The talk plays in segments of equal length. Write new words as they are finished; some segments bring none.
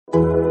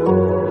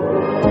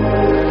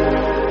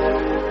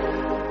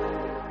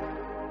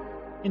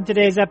In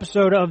today's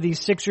episode of the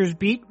Sixers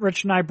Beat,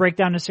 Rich and I break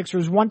down the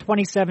Sixers'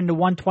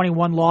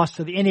 127-121 loss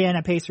to the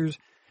Indiana Pacers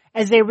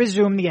as they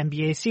resume the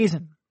NBA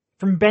season.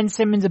 From Ben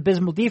Simmons'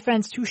 abysmal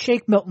defense to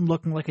Shake Milton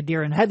looking like a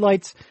deer in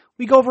headlights,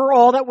 we go over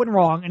all that went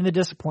wrong in the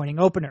disappointing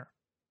opener.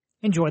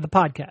 Enjoy the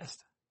podcast.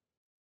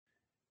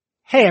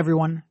 Hey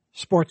everyone,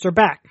 sports are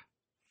back.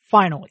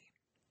 Finally.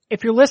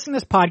 If you're listening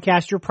to this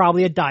podcast, you're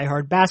probably a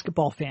diehard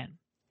basketball fan,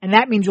 and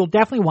that means you'll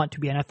definitely want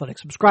to be an Athletic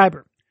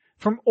subscriber.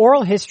 From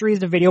oral histories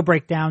to video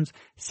breakdowns,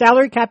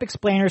 salary cap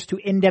explainers to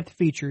in-depth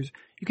features,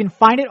 you can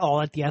find it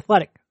all at The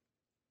Athletic.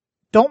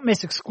 Don't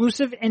miss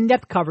exclusive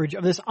in-depth coverage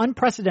of this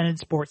unprecedented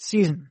sports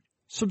season.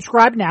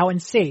 Subscribe now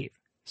and save.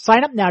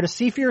 Sign up now to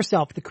see for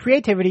yourself the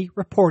creativity,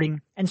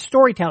 reporting, and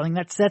storytelling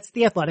that sets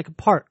The Athletic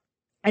apart.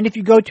 And if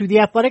you go to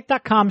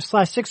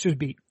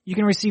theathletic.com/SixersBeat, you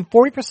can receive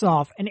 40%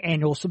 off an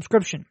annual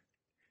subscription.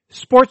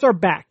 Sports are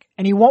back,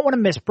 and you won't want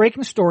to miss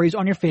breaking stories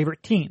on your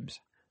favorite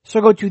teams. So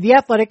go to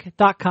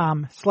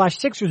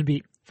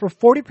theathletic.com/SixersBeat for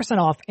 40%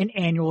 off an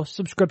annual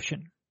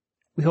subscription.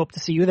 We hope to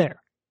see you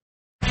there.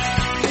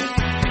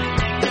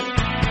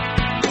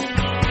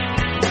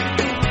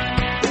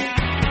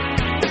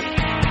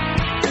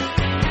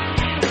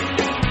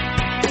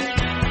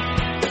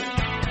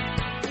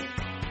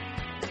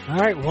 All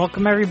right,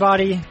 welcome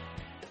everybody.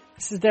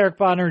 This is Derek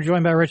Bodner,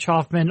 joined by Rich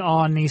Hoffman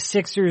on the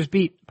Sixers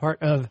Beat,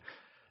 part of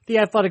the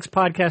Athletics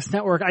Podcast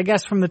Network. I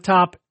guess from the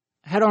top,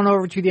 head on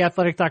over to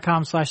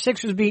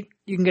theathletic.com/SixersBeat.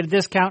 You can get a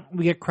discount.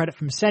 We get credit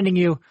from sending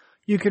you.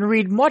 You can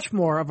read much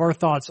more of our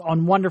thoughts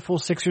on wonderful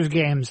Sixers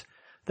games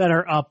that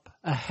are up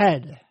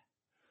ahead.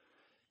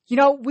 You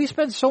know, we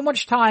spent so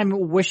much time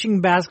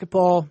wishing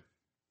basketball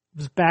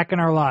was back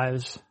in our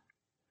lives.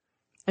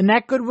 And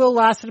that goodwill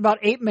lasted about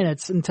 8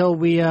 minutes until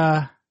we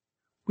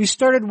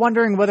started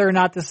wondering whether or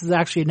not this is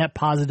actually a net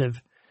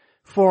positive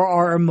for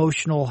our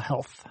emotional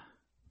health.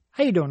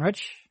 How you doing,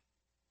 Rich?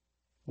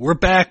 We're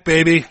back,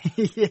 baby.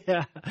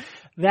 Yeah.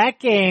 That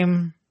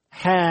game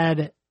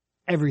had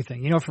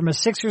everything. You know, from a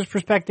Sixers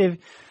perspective,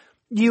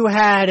 you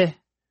had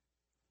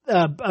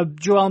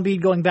Joel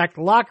Embiid going back to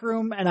the locker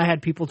room, and I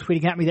had people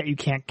tweeting at me that you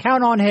can't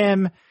count on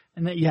him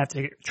and that you have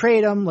to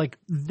trade him. Like,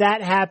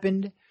 that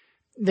happened.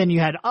 Then you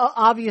had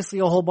obviously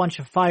a whole bunch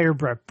of fire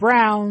Brett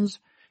Browns.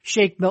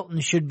 Shake Milton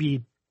should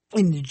be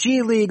in the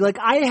G League. Like,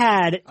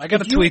 I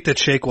got a tweet that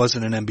Shake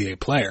wasn't an NBA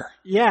player.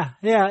 Yeah.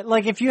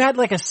 Like, if you had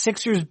like a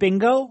Sixers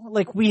bingo,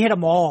 like, we hit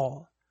them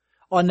all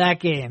on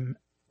that game,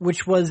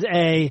 which was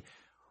a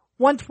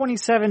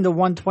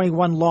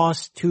 127-121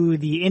 loss to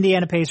the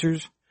Indiana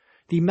Pacers,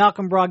 the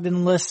Malcolm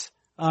Brogdon-less,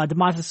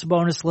 Domantas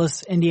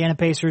Sabonis-less Indiana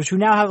Pacers, who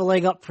now have a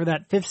leg up for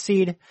that 5th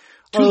seed.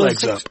 Two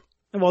legs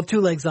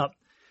up.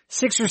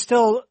 Sixers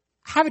still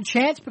have a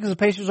chance because the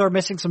Pacers are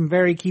missing some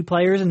very key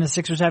players and the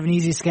Sixers have an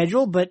easy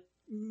schedule, but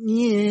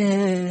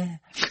yeah.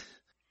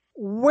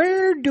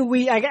 Where do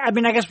we, I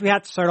guess we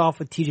have to start off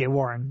with TJ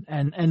Warren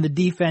and the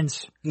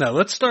defense. No,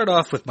 let's start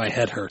off with my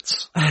head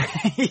hurts.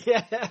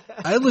 Yeah.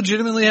 I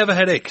legitimately have a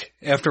headache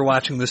after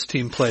watching this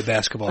team play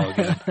basketball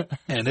again.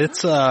 And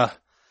it's, man,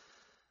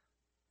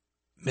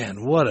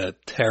 what a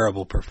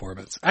terrible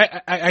performance.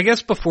 I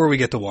guess before we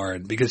get to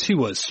Warren, because he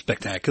was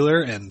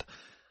spectacular, and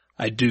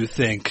I do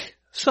think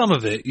some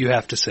of it you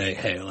have to say,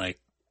 hey, like,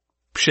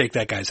 shake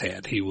that guy's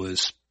hand. He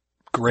was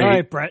great. All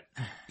right, Brett.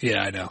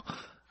 Yeah, I know.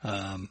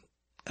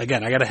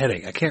 Again, I got a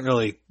headache. I can't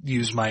really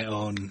use my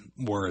own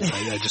words.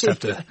 I just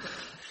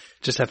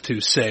have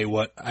to say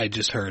what I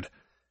just heard.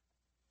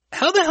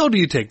 How the hell do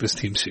you take this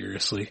team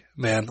seriously,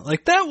 man?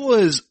 Like, that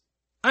was,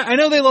 I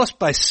know they lost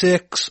by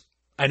 6.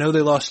 I know they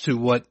lost to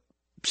what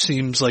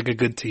seems like a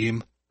good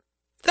team.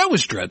 That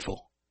was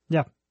dreadful.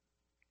 Yeah.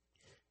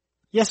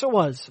 Yes, it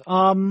was.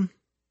 And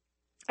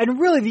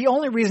really the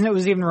only reason it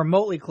was even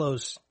remotely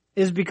close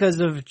is because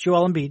of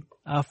Joel Embiid.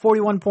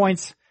 41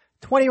 points,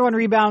 21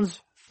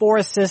 rebounds, 4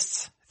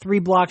 assists, 3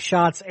 block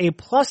shots, a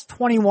plus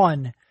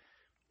 21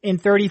 in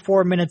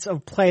 34 minutes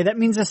of play. That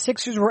means the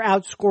Sixers were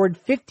outscored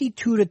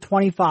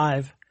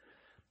 52-25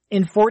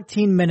 in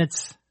 14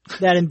 minutes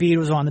that Embiid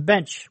was on the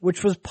bench,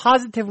 which was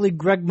positively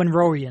Greg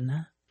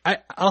Monroeian.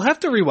 I'll have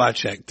to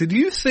rewatch that. Did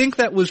you think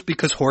that was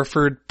because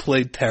Horford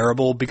played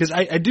terrible? Because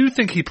I do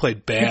think he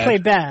played bad. He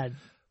played bad.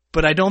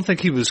 But I don't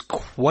think he was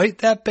quite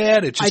that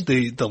bad. It's just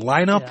the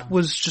lineup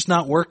was just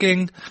not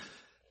working.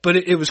 But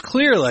it was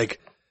clear,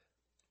 like,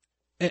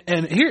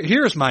 and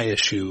here's my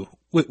issue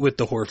with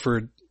the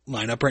Horford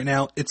lineup right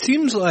now. It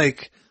seems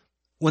like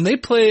when they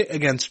play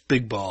against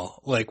big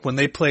ball, like when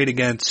they played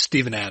against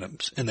Steven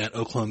Adams in that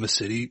Oklahoma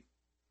City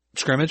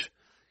scrimmage,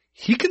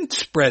 he can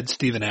spread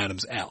Steven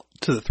Adams out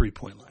to the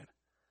 3-point line.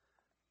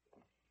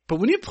 But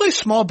when you play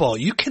small ball,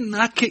 you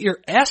cannot get your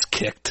ass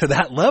kicked to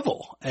that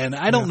level. And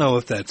I don't know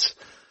if that's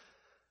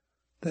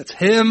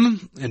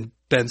him and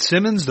Ben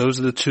Simmons. Those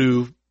are the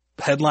two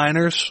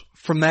headliners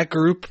from that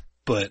group.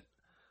 But,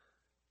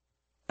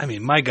 I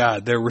mean, my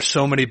God, there were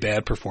so many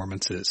bad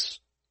performances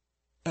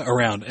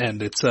around.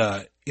 And it's,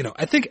 I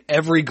think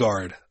every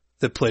guard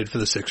that played for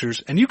the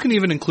Sixers, and you can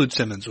even include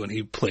Simmons when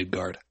he played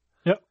guard,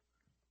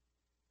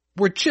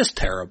 were just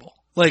terrible.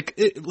 Like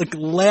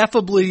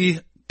laughably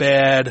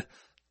bad,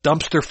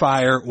 dumpster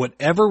fire,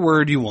 whatever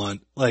word you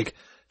want, like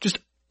just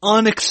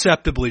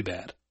unacceptably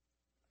bad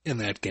in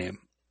that game.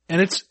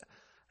 And it's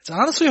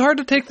honestly hard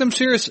to take them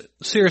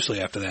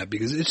seriously after that,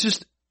 because it's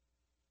just,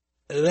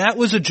 that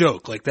was a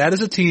joke. Like, that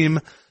is a team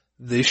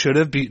they should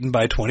have beaten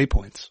by 20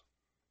 points.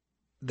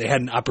 They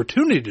had an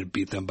opportunity to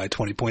beat them by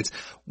 20 points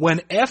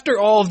when, after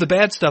all of the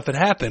bad stuff had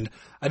happened,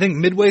 I think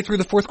midway through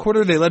the fourth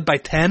quarter, they led by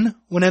 10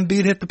 when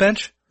Embiid hit the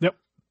bench. Yep.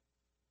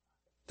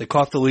 They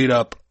caught the lead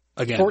up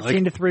again.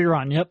 14-3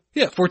 run, yep.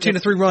 Yeah,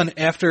 14-3 run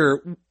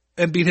after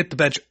Embiid hit the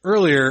bench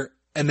earlier,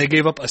 and they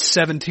gave up a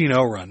 17-0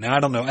 run. Now, I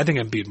don't know. I think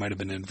Embiid might have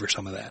been in for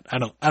some of that. I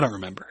don't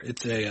remember.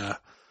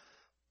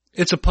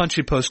 It's a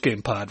punchy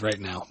post-game pod right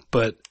now,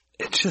 but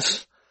it's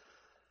just,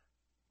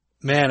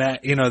 man,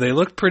 they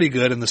looked pretty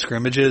good in the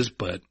scrimmages,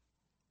 but,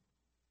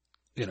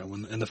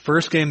 when in the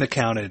first game that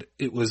counted,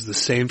 it was the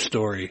same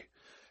story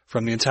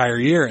from the entire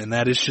year, and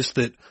that is just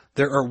that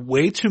there are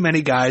way too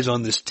many guys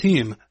on this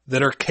team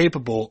that are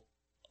capable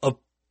of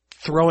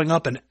throwing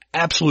up an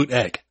absolute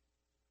egg.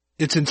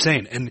 It's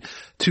insane. And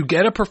to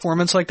get a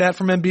performance like that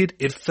from Embiid,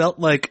 it felt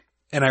like,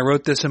 and I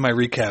wrote this in my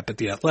recap at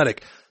The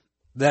Athletic,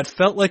 that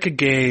felt like a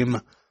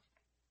game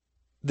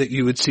that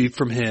you would see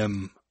from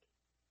him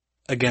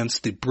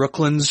against the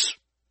Brooklyns,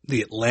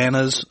 the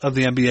Atlantas of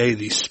the NBA,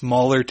 these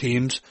smaller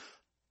teams,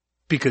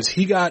 because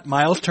he got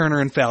Miles Turner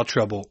in foul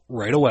trouble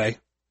right away.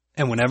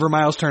 And whenever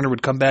Miles Turner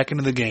would come back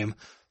into the game,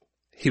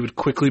 he would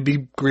quickly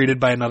be greeted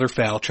by another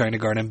foul trying to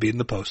guard Embiid in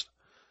the post.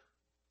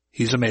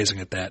 He's amazing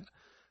at that.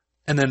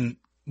 And then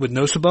with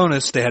no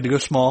Sabonis, they had to go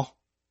small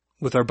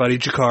with our buddy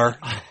Jakar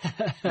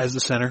as the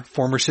center,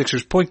 former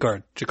Sixers point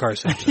guard, Jakar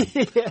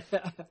Sampson,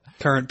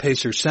 current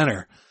Pacers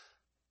center.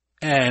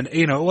 And,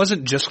 it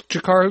wasn't just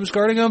Jakar who was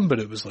guarding him, but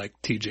it was like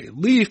TJ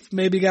Leaf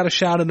maybe got a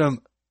shot at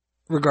him.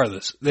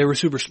 Regardless, they were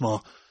super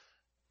small.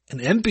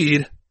 And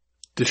Embiid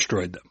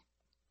destroyed them.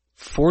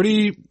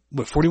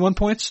 41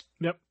 points?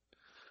 Yep.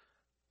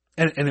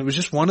 And it was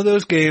just one of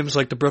those games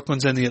like the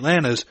Brooklyns and the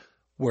Atlantas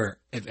where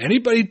if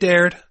anybody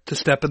dared to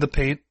step in the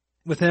paint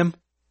with him,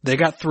 they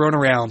got thrown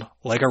around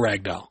like a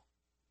rag doll.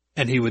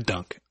 And he would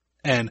dunk.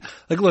 And,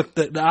 look,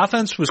 the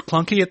offense was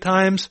clunky at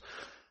times.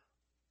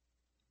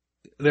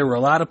 There were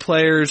a lot of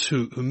players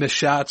who missed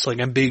shots. Like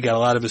Embiid got a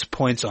lot of his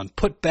points on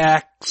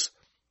putbacks,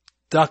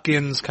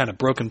 duck-ins, kind of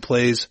broken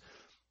plays.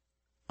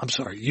 I'm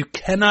sorry, you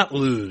cannot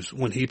lose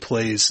when he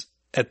plays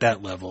at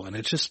that level. And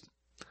it's just,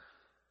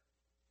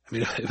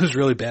 it was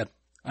really bad.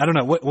 I don't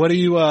know. What do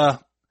you,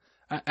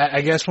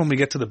 I guess when we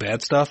get to the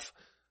bad stuff,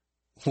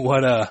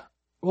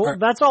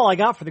 that's all I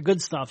got for the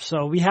good stuff.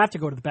 So we have to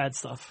go to the bad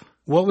stuff.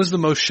 What was the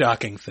most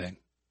shocking thing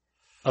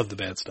of the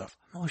bad stuff?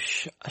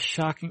 Most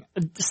shocking.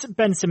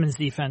 Ben Simmons'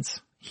 defense.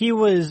 He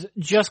was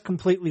just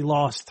completely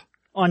lost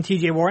on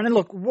TJ Warren. And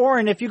look,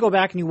 Warren, if you go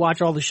back and you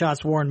watch all the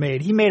shots Warren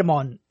made, he made them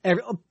on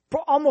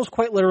almost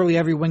quite literally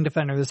every wing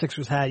defender the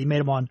Sixers had. He made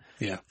them on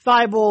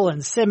Thibault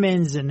and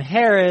Simmons and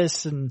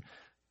Harris and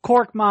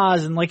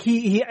Korkmaz, and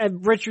he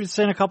had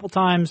Richardson a couple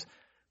times,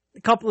 a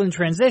couple in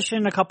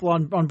transition, a couple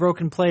on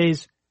broken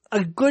plays.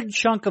 A good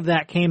chunk of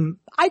that came,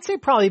 I'd say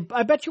probably,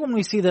 I bet you when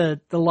we see the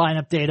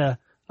lineup data,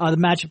 the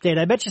matchup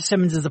data, I bet you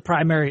Simmons is the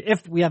primary,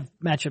 if we have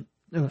matchup,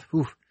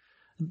 who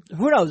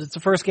knows? It's the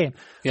first game.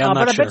 Yeah, I'm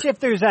not but sure. I bet you if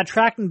there's that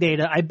tracking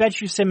data, I bet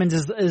you Simmons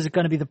is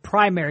going to be the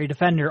primary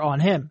defender on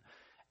him.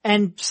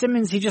 And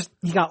Simmons, he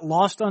got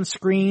lost on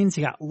screens.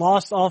 He got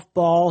lost off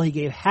ball. He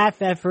gave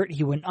half effort.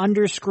 He went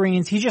under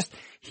screens.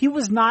 He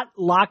was not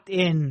locked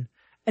in.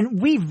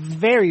 And we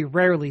very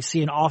rarely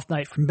see an off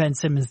night from Ben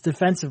Simmons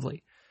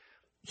defensively.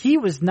 He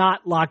was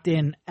not locked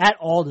in at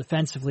all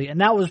defensively. And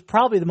that was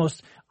probably the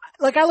most,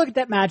 I look at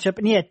that matchup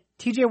and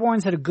TJ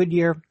Warren's had a good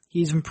year.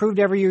 He's improved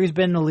every year he's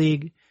been in the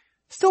league.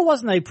 Still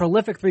wasn't a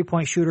prolific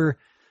 3-point shooter,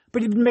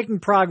 but he'd been making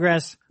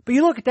progress. But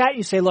you look at that and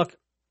you say, look,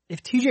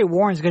 if TJ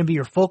Warren's going to be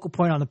your focal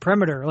point on the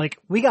perimeter,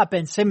 we got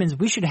Ben Simmons,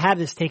 we should have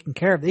this taken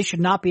care of. They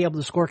should not be able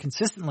to score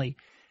consistently.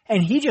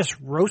 And he just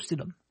roasted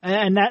them.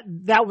 And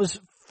that was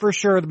for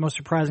sure the most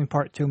surprising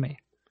part to me.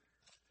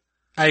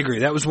 I agree.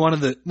 That was one of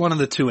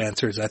the two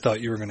answers I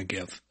thought you were going to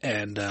give.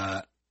 And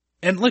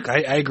look,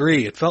 I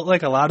agree. It felt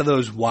like a lot of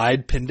those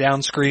wide pin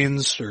down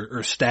screens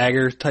or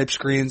stagger type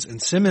screens,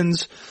 and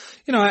Simmons,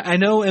 I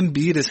know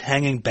Embiid is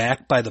hanging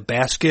back by the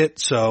basket,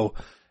 so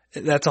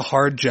that's a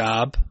hard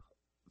job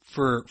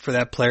for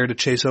that player to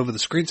chase over the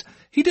screens.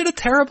 He did a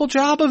terrible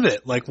job of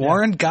it.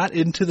 Warren got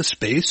into the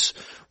space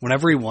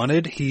whenever he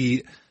wanted.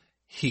 He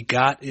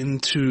got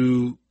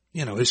into,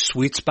 his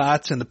sweet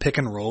spots in the pick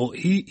and roll.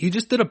 He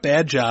just did a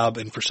bad job.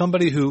 And for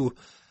somebody who,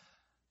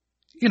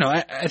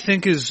 I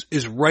think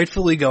is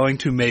rightfully going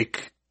to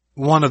make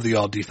one of the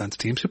all defense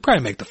teams, he'll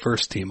probably make the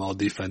first team all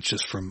defense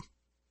just from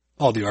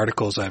all the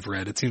articles I've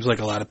read. It seems like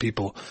a lot of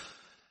people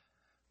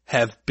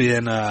have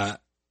been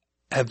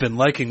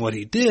liking what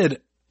he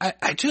did.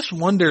 I just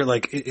wonder,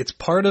 it's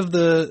part of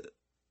the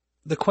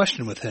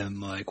question with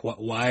him,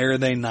 why are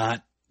they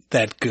not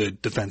that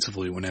good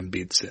defensively when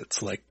Embiid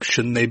sits?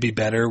 Shouldn't they be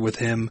better with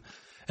him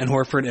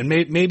Horford. And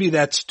maybe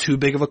that's too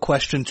big of a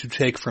question to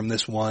take from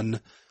this one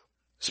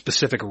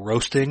specific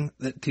roasting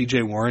that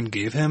TJ Warren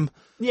gave him.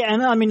 Yeah,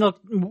 and I mean, look,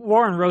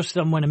 Warren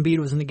roasted him when Embiid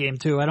was in the game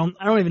too. I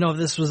don't even know if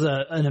this was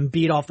an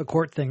Embiid off the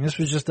court thing. This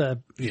was just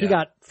he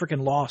got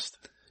freaking lost.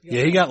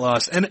 Yeah, he got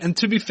lost. And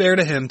to be fair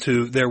to him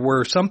too, there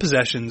were some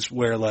possessions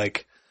where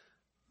like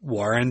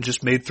Warren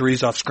just made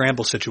threes off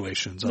scramble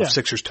situations, off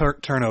Sixers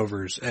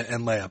turnovers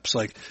and layups.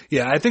 Like,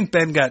 yeah, I think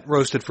Ben got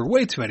roasted for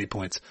way too many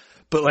points.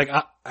 But like,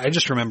 I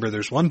just remember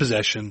there's one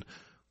possession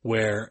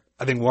where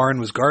I think Warren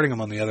was guarding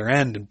him on the other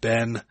end, and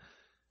Ben,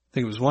 I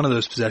think it was one of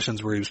those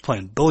possessions where he was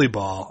playing bully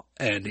ball,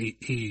 and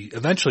he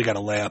eventually got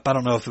a layup. I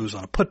don't know if it was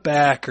on a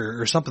putback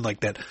or something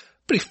like that,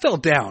 but he fell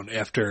down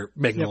after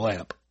making the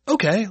layup.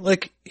 Okay,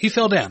 like, he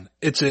fell down.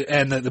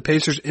 And the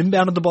Pacers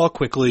inbounded the ball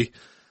quickly,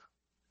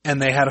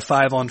 and they had a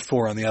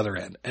 5-on-4 on the other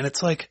end. And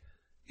it's like,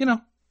 you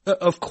know,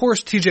 of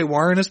course TJ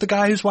Warren is the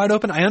guy who's wide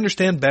open. I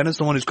understand Ben is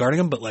the one who's guarding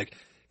him, but like,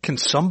 can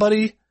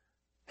somebody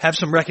have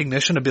some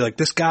recognition to be like,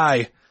 this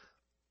guy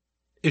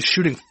is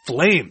shooting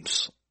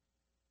flames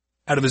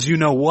out of his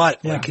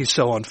you-know-what, like he's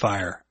so on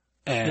fire.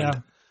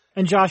 And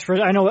Josh,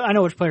 I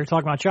know which player you're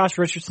talking about. Josh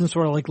Richardson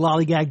sort of like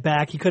lollygagged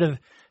back. He could have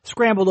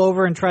scrambled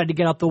over and tried to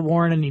get up the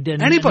Warren, and he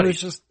didn't.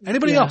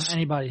 Anybody else.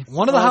 Anybody.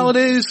 One of the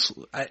Holidays,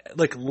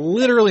 like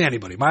literally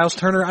anybody. Miles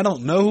Turner, I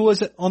don't know who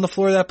was on the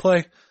floor of that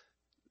play.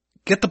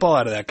 Get the ball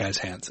out of that guy's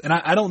hands. And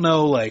I don't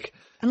know, like.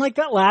 And like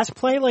that last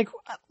play, like,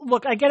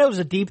 look, I get it was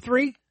a deep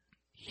three.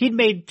 He'd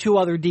made 2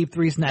 other deep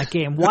threes in that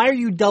game. Why are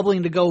you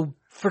doubling to go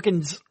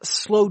frickin'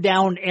 slow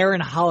down Aaron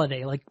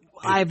Holiday? Like,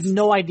 I have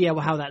no idea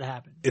how that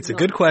happened. It's a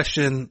good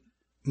question.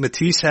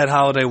 Matisse had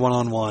Holiday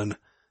 1-on-1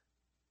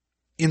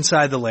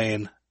 inside the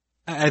lane.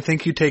 I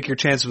think you take your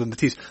chances with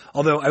Matisse.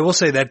 Although I will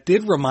say that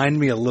did remind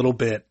me a little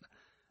bit.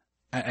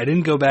 I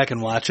didn't go back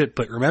and watch it,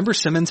 but remember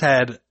Simmons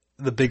had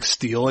the big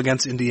steal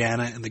against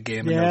Indiana in the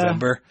game in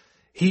November?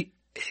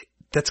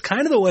 That's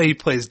kind of the way he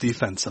plays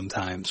defense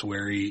sometimes,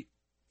 where he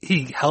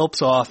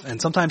helps off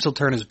and sometimes he'll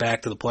turn his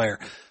back to the player.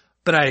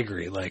 But I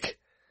agree, like,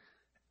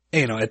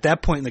 you know, at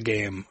that point in the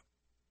game,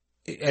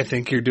 I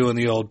think you're doing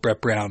the old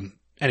Brett Brown,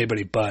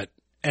 anybody but.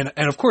 And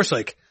of course,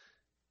 like,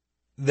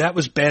 that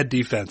was bad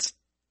defense.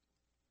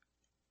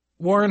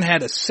 Warren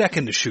had a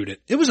second to shoot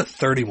it. It was a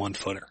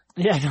 31-footer.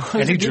 Yeah, no,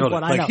 and he drilled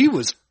it. Like, he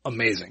was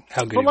amazing.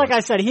 How good but he like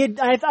was. I said,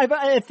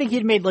 I think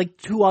he'd made like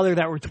 2 other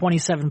that were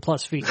 27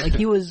 plus feet. Like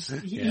he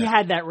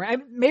had that,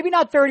 maybe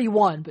not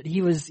 31, but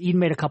he'd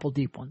made a couple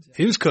deep ones.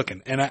 He was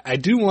cooking. And I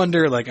do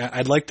wonder, like,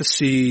 I'd like to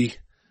see,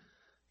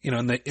 you know,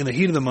 in the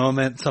heat of the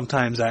moment,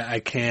 sometimes I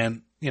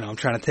can, you know, I'm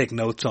trying to take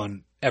notes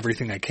on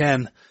everything I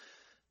can.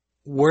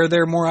 Were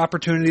there more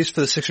opportunities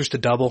for the Sixers to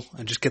double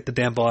and just get the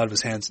damn ball out of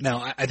his hands?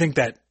 Now, I think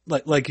that,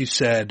 like you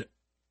said,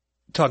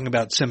 talking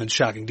about Simmons'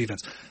 shocking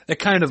defense, it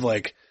kind of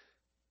like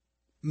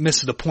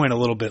misses the point a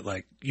little bit.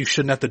 Like, you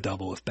shouldn't have to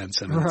double if Ben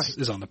Simmons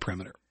is on the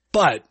perimeter.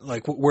 But,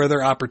 like, were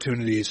there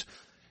opportunities?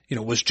 You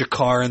know, was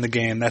Jakar in the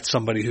game? That's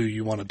somebody who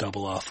you want to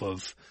double off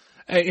of.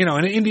 You know,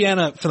 in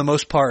Indiana, for the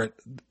most part,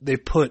 they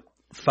put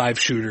 5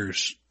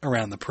 shooters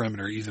around the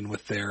perimeter, even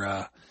with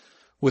their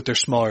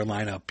smaller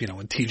lineup. You know,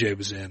 when TJ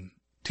was in.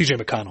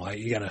 TJ McConnell,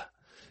 you gotta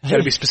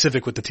be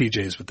specific with the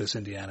TJs with this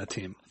Indiana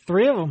team.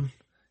 3 of them.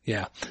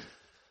 Yeah.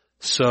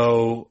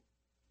 So,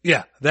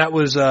 yeah, that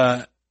was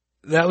a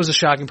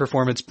shocking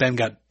performance. Ben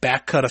got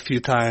back cut a few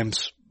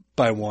times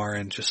by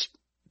Warren. Just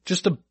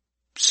a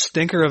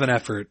stinker of an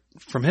effort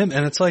from him.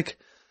 And it's like,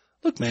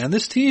 look, man,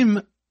 this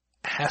team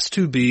has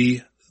to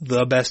be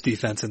the best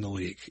defense in the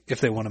league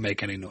if they want to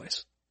make any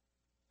noise.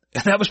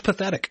 And that was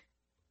pathetic.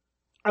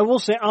 I will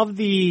say, of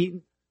the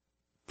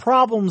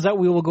problems that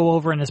we will go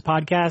over in this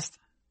podcast,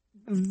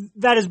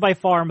 that is by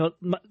far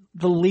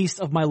the least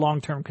of my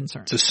long-term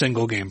concerns. It's a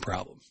single game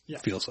problem, it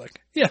feels like.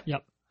 Yeah.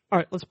 Yep. All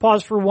right, let's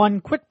pause for one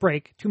quick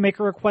break to make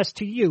a request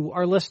to you,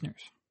 our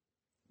listeners.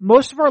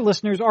 Most of our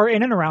listeners are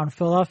in and around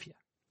Philadelphia.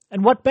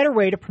 And what better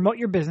way to promote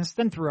your business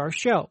than through our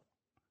show?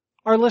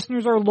 Our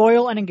listeners are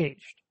loyal and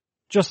engaged,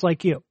 just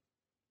like you.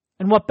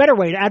 And what better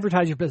way to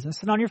advertise your business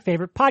than on your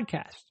favorite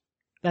podcast?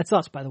 That's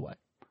us, by the way.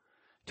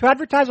 To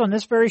advertise on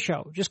this very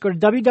show, just go to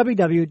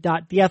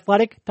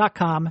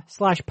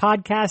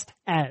www.theathletic.com/podcast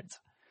ads.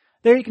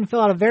 There you can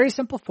fill out a very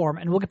simple form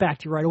and we'll get back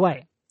to you right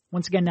away.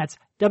 Once again, that's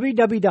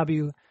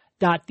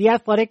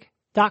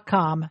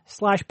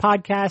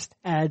www.theathletic.com/podcast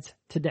ads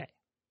today.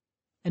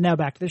 And now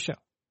back to the show.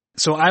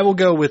 So I will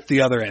go with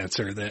the other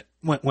answer that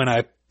when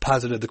I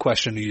posited the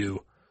question to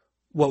you,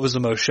 what was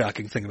the most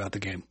shocking thing about the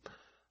game?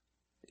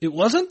 It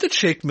wasn't that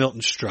Shake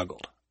Milton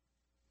struggled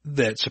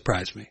that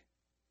surprised me.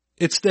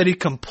 It's that he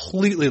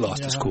completely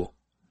lost his cool.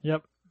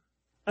 Yep.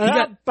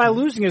 By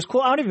losing his cool,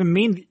 I don't even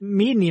mean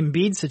the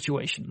Embiid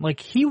situation. Like,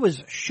 he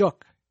was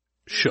shook.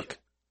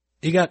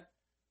 He got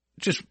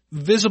just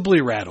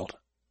visibly rattled.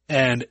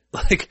 And,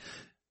 like,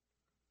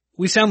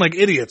 we sound like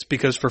idiots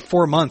because for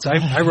 4 months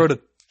I wrote a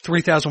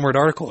 3,000-word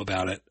article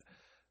about it,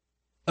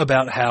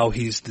 about how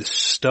he's this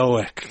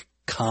stoic,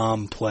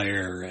 calm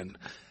player and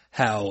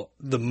how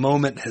the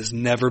moment has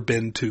never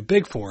been too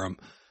big for him.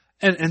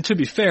 And to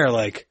be fair,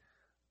 like,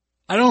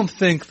 I don't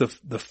think the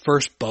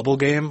first bubble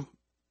game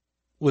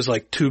was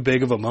like too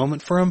big of a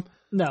moment for him.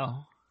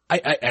 No.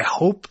 I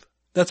hope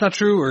that's not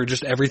true, or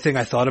just everything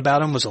I thought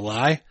about him was a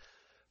lie.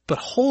 But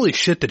holy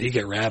shit did he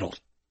get rattled.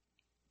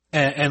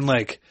 And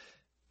like,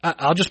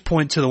 I'll just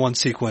point to the one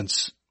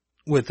sequence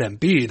with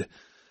Embiid.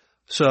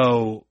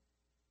 So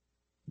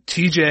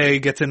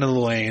TJ gets into the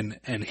lane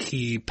and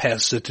he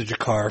passes it to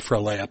Jakar for a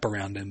layup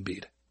around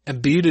Embiid.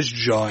 Embiid is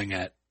jawing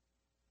at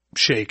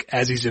Shake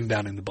as he's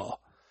inbounding the ball.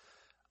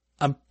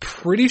 I'm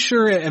pretty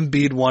sure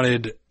Embiid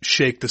wanted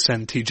Shake to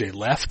send TJ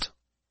left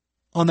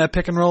on that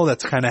pick and roll.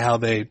 That's kind of how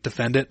they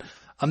defend it.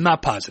 I'm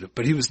not positive,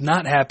 but he was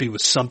not happy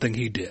with something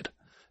he did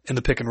in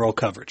the pick and roll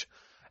coverage.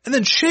 And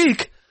then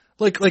Shake,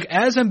 like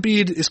as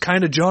Embiid is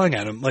kind of jawing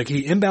at him, like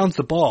he inbounds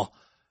the ball,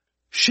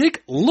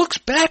 Shake looks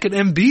back at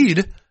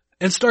Embiid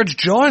and starts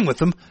jawing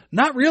with him,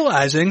 not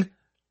realizing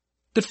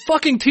that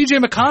fucking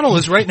TJ McConnell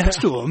is right next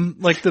to him,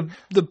 like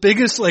the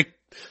biggest like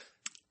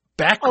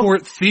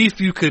backcourt thief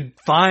you could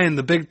find,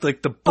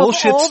 the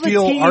bullshit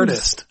steal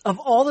artist. Of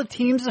all the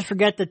teams that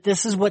forget that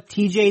this is what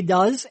TJ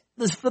does,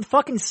 the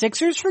fucking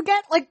Sixers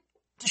forget? Like,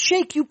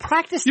 Shake, you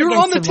practiced You were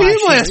against on the him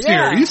team last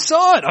year. You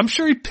saw it. I'm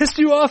sure he pissed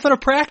you off in a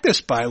practice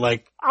by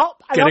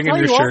getting in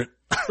your shirt.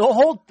 The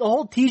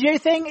whole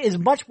TJ thing is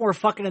much more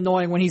fucking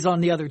annoying when he's on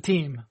the other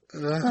team.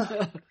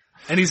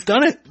 And he's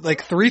done it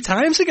like 3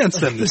 times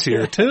against them this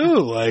year too.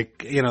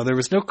 Like, there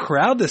was no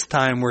crowd this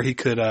time where he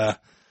could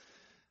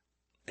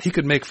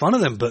make fun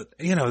of them, but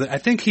I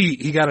think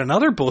he got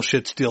another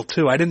bullshit steal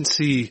too. I didn't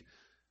see,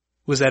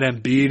 was that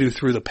Embiid who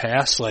threw the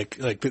pass, like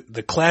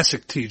the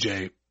classic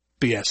TJ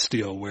BS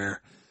steal where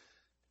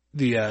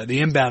the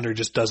inbounder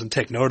just doesn't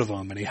take note of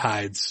him and he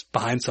hides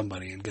behind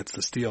somebody and gets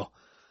the steal.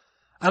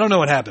 I don't know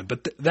what happened,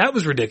 but that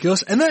was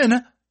ridiculous. And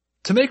then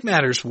to make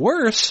matters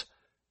worse,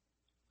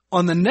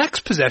 on the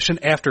next possession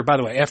after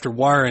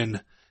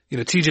Warren,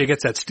 TJ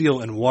gets that steal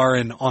and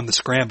Warren on the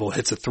scramble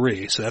hits a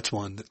 3. So that's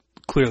one that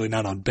clearly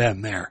not on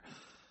Ben there.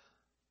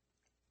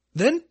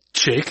 Then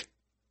Shake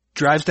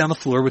drives down the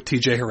floor with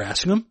TJ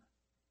harassing him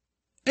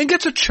and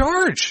gets a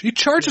charge. He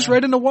charges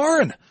right into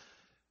Warren.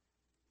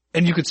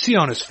 And you could see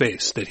on his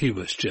face that he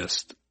was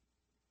just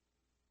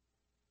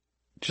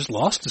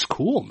lost his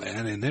cool,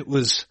 man. And it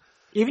was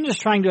even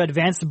just trying to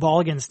advance the ball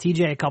against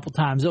TJ a couple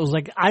times. It was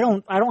like, I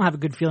don't have a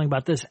good feeling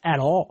about this at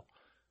all.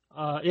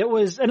 It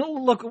was, and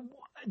look,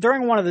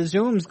 during one of the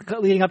Zooms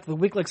leading up to the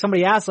week, like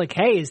somebody asked, like,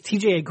 hey, is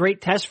TJ a great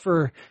test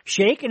for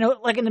Shake? And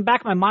like in the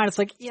back of my mind, it's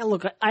like, yeah,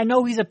 look, I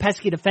know he's a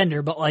pesky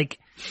defender, but like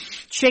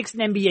Shake's an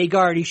NBA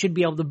guard. He should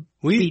be able to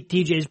beat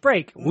TJ's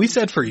break. We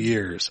said for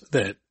years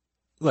that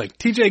like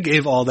TJ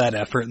gave all that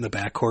effort in the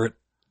backcourt.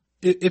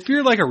 If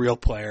you're like a real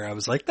player, I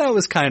was like, that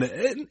was kind of,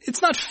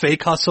 it's not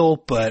fake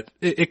hustle, but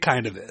it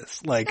kind of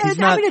is. Like he's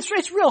not. I mean,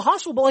 it's real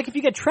hustle, but like if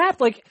you get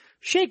trapped, like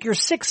Shake, you're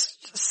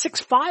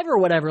 6'5" or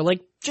whatever,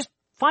 like just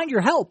find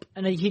your help.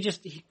 And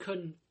he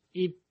couldn't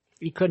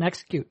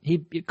execute.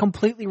 He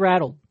completely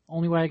rattled.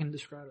 Only way I can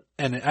describe it.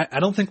 And I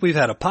don't think we've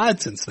had a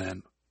pod since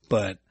then,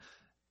 but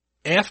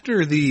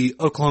after the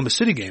Oklahoma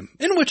City game,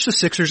 in which the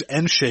Sixers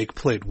and Shake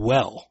played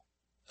well,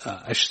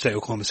 I should say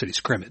Oklahoma City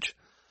scrimmage,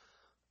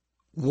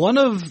 one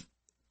of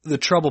the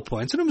trouble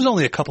points, and it was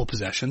only a couple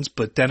possessions,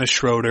 but Dennis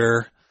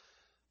Schroeder,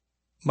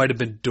 might have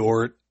been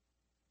Dort,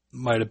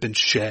 might have been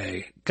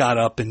Shea, got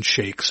up in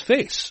Shake's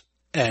face.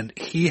 And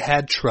he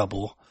had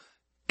trouble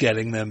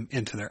getting them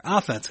into their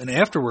offense. And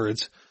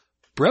afterwards,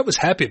 Brett was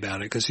happy about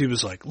it because he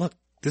was like, look,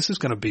 this is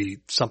going to be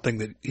something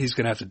that he's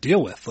going to have to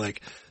deal with.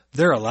 Like,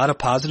 there are a lot of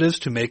positives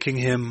to making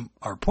him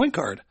our point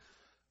guard.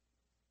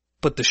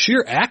 But the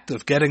sheer act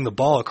of getting the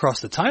ball across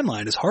the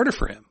timeline is harder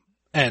for him.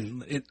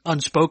 And it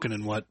unspoken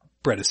in what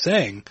Brett is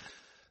saying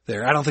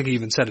there. I don't think he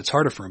even said it's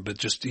harder for him,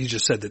 but he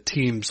just said that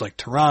teams like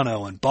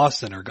Toronto and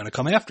Boston are going to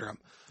come after him.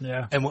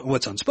 Yeah. And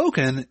what's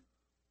unspoken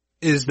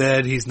is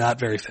that he's not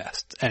very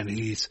fast, and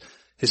his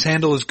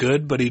handle is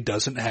good, but he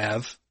doesn't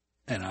have,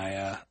 and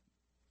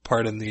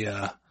pardon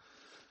the,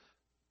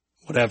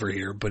 whatever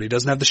here, but he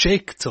doesn't have the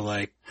shake to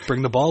like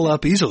bring the ball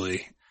up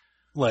easily.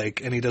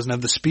 Like, and he doesn't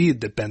have the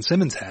speed that Ben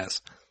Simmons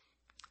has.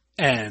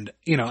 And,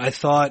 I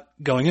thought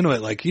going into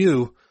it like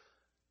you,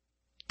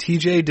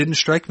 TJ didn't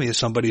strike me as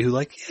somebody who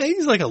like, yeah,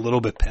 he's like a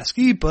little bit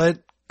pesky,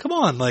 but come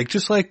on, like,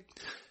 just like,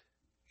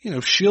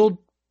 shield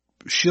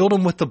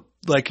him with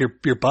like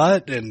your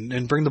butt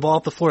and bring the ball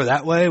up the floor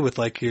that way with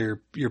like your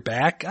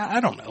back.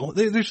 I don't know.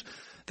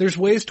 There's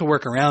ways to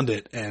work around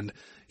it. And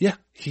yeah,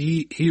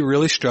 he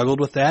really struggled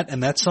with that.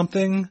 And that's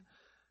something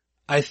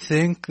I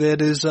think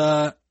that is,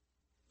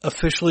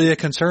 officially a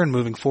concern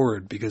moving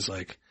forward because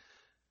like,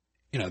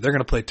 they're going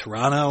to play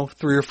Toronto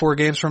 3 or 4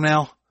 games from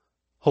now.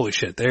 Holy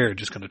shit, they're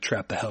just going to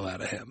trap the hell out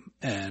of him.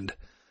 And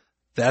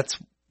that's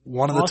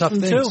one of the tough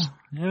things. Too.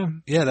 Yeah.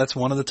 Yeah, that's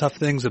one of the tough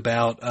things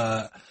about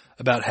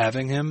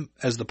having him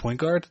as the point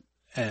guard.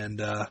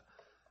 And,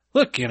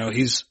 look,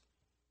 he's,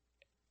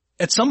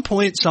 at some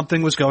point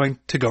something was going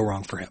to go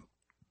wrong for him.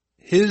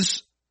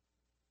 His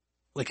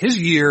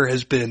year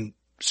has been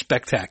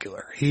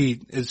spectacular.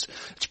 It's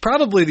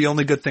probably the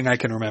only good thing I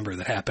can remember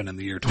that happened in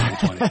the year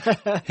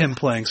 2020. Him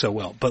playing so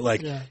well.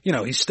 But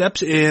he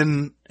steps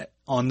in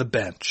on the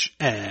bench,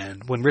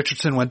 and when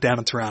Richardson went down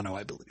in Toronto,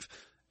 I believe,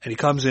 and he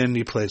comes in and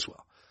he plays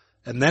well.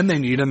 And then they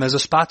need him as a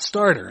spot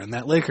starter in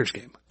that Lakers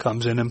game.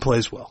 Comes in and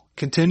plays well.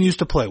 Continues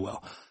to play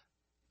well.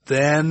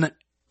 Then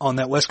on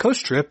that West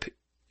Coast trip,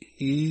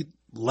 he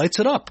lights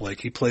it up. Like,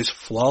 he plays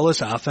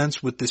flawless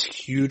offense with this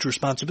huge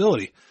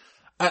responsibility.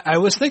 I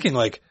was thinking,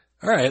 like,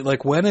 all right,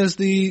 like, when is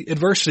the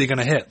adversity going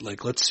to hit?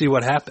 Like, let's see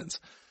what happens.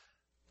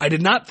 I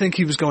did not think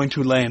he was going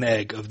to lay an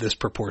egg of this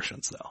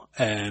proportions, though.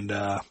 And,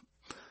 I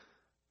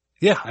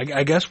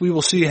guess we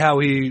will see how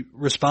he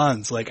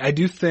responds. Like, I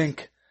do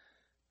think,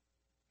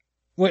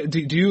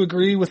 do you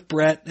agree with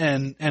Brett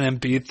and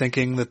Embiid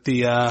thinking that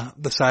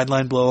the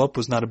sideline blow up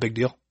was not a big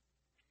deal?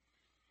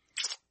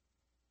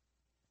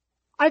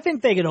 I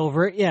think they get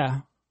over it.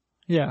 Yeah.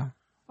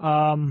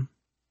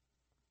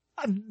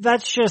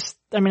 That's just,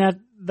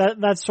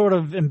 that's sort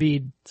of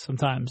Embiid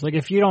sometimes. Like,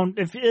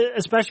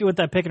 especially with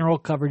that pick and roll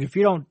coverage, if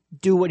you don't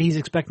do what he's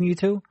expecting you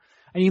to,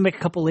 and you make a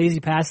couple lazy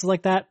passes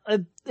like that,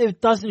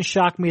 it doesn't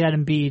shock me that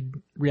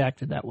Embiid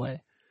reacted that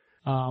way.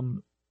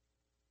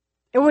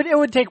 It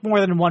would take more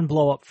than one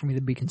blow up for me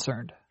to be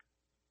concerned.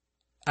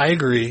 I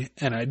agree,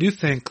 and I do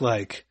think,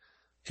 like,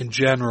 in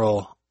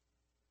general,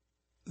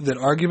 that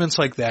arguments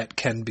like that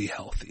can be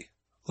healthy.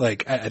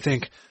 Like, I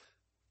think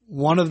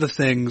one of the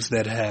things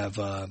that have,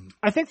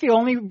 I think the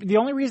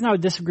only reason I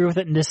would disagree with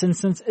it in this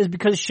instance is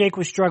because Shake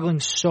was struggling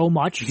so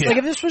much. Yeah. Like,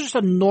 if this was just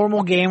a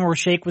normal game where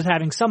Shake was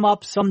having some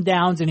ups, some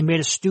downs, and he made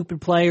a stupid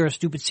play or a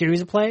stupid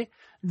series of play,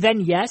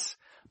 then yes.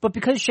 But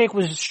because Shake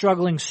was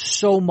struggling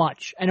so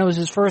much, and it was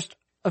his first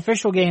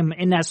official game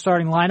in that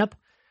starting lineup,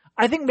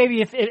 I think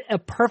maybe if in a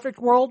perfect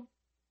world,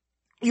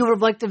 you would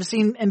have liked to have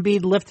seen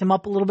Embiid lift him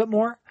up a little bit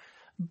more.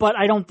 But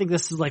I don't think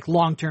this is like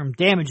long-term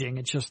damaging.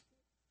 It's just,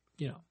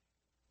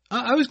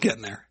 I was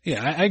getting there.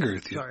 Yeah, I agree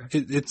with you.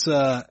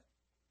 Sorry.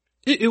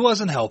 It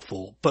wasn't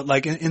helpful, but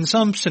like in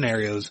some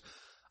scenarios,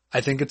 I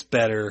think it's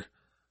better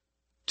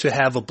to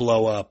have a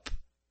blow up,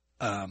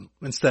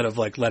 instead of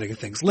like letting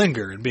things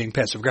linger and being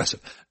passive aggressive.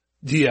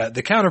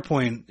 The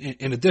counterpoint,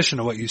 in addition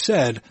to what you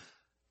said,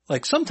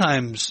 like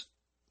sometimes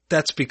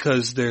that's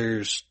because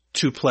there's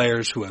two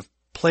players who have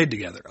played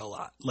together a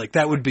lot. Like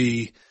that would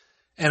be,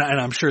 and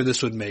I'm sure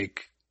this would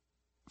make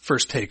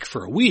first take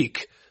for a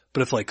week,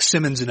 but if like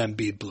Simmons and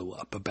Embiid blew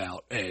up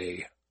about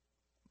a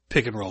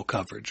pick and roll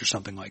coverage or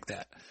something like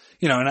that,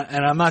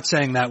 and I'm not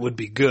saying that would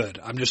be good.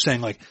 I'm just saying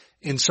like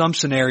in some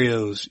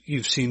scenarios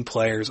you've seen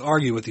players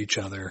argue with each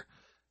other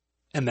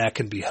and that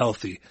can be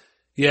healthy.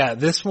 Yeah,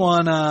 this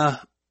one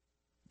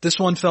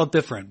felt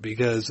different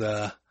because,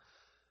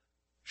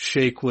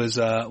 Shake was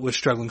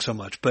struggling so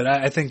much, but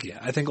I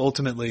think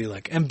ultimately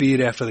like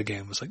Embiid after the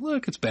game was like,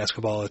 look, it's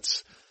basketball.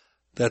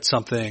 That's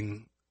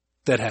something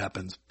that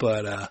happens.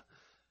 But,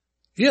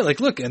 like,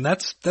 look, and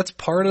that's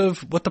part of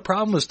what the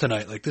problem was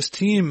tonight. Like this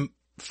team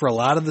for a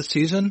lot of the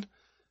season,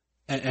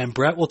 and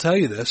Brett will tell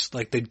you this,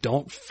 like they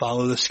don't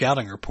follow the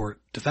scouting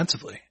report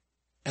defensively.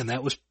 And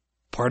that was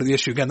part of the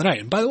issue again tonight.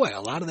 And by the way,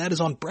 a lot of that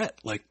is on Brett.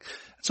 Like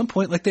at some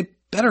point, like they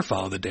better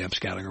follow the damn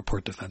scouting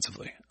report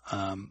defensively.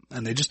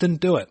 And they just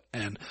didn't do it.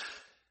 And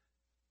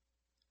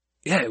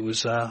yeah, it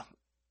was,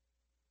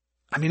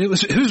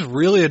 it was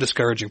really a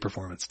discouraging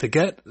performance to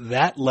get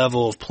that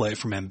level of play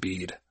from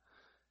Embiid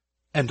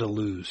and to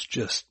lose.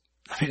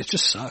 It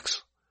just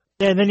sucks.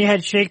 Yeah. And then you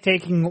had Shake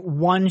taking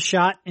one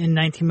shot in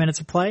 19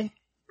 minutes of play.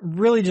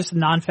 Really just a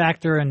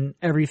non-factor in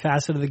every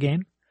facet of the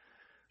game.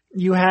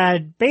 You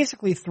had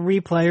basically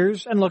three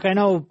players. And look, I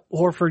know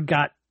Horford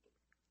got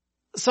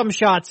some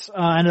shots,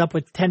 ended up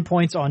with 10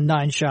 points on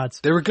 9 shots.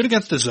 They were good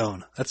against the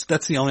zone.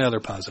 That's the only other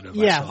positive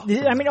I saw.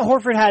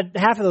 Horford had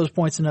half of those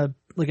points in a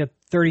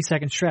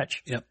 30-second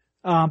stretch. Yep.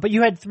 But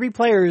you had three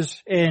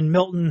players in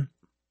Milton,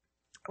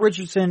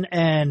 Richardson,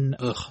 and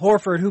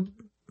Horford who,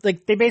 they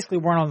basically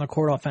weren't on the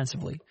court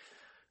offensively.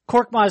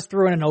 Korkmaz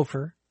threw in an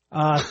offer.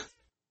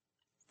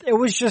 It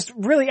was just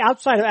really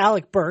outside of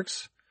Alec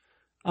Burks,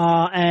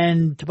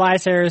 and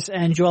Tobias Harris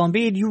and Joel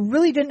Embiid, you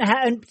really didn't have,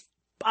 and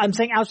I'm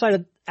saying outside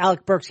of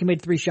Alec Burks, he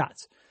made 3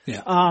 shots.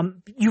 Yeah.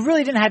 You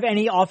really didn't have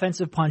any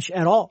offensive punch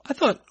at all. I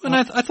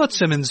thought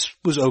Simmons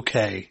was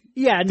okay.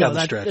 Yeah, down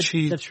the stretch.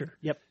 That's true.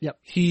 Yep.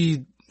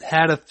 He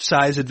had a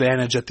size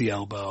advantage at the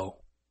elbow,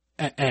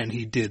 and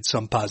he did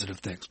some positive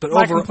things. But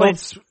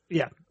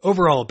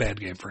overall a bad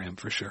game for him,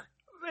 for sure.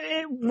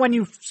 When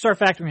you start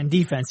factoring in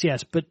defense,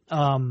 yes, but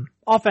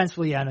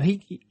offensively, yeah, no,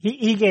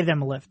 he gave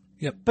them a lift.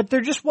 Yep. But there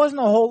just wasn't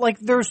a whole,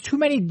 there was too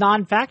many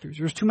non-factors.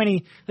 There was too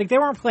many, they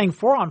weren't playing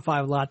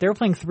 4-on-5 a lot. They were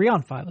playing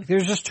 3-on-5.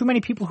 There's just too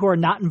many people who are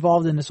not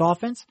involved in this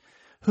offense,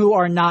 who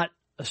are not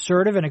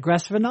assertive and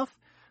aggressive enough,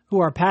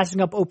 who are passing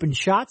up open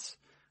shots.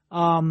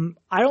 I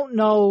don't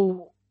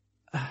know.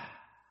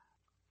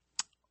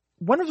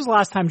 When was the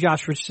last time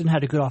Josh Richardson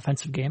had a good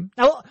offensive game?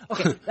 Now,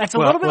 okay, that's a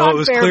little bit unfair. Well, it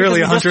was clearly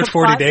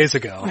 140 days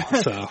ago.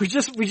 So we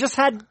just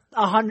had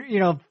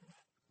 100,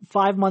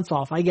 5 months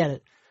off. I get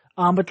it.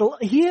 But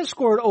he has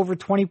scored over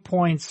 20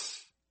 points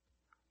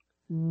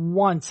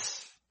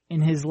once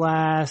in his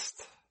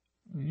last.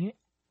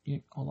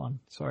 Hold on,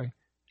 sorry.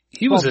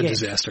 He was a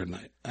disaster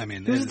tonight. I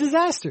mean, he was a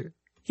disaster.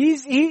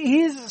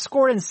 He's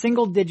scored in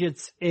single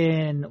digits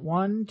in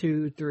 1,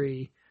 2,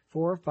 3,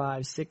 4,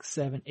 5, 6,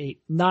 7,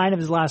 8, 9 of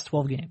his last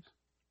 12 games.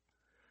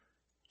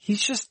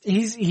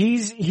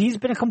 He's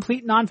been a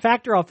complete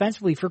non-factor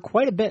offensively for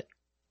quite a bit.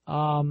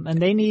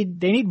 And they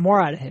need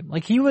more out of him.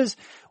 Like he was,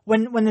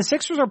 when the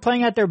Sixers are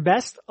playing at their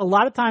best, a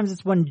lot of times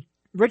it's when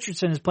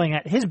Richardson is playing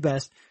at his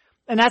best.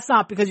 And that's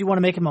not because you want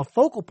to make him a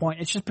focal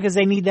point. It's just because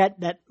they need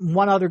that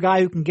one other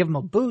guy who can give him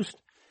a boost.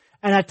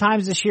 And at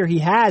times this year he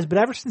has, but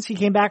ever since he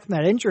came back from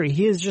that injury,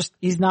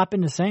 he's not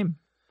been the same.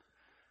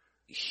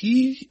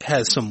 He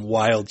has some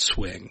wild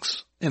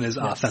swings in his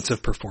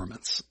offensive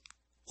performance.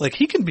 Like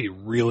he can be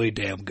really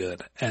damn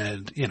good.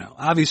 And,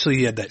 obviously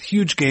he had that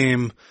huge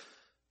game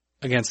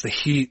against the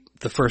Heat,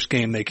 the first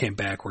game they came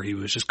back where he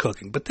was just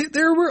cooking. But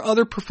there were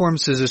other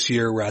performances this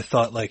year where I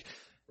thought like,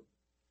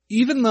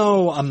 even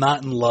though I'm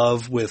not in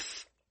love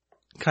with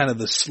kind of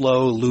the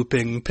slow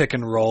looping pick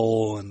and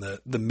roll and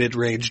the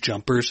mid-range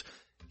jumpers,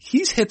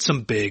 he's hit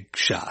some big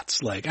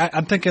shots. Like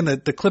I'm thinking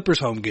that the Clippers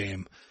home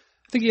game,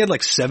 I think he had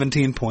like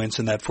 17 points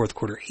in that fourth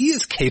quarter. He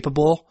is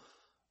capable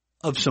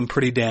of some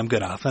pretty damn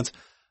good offense.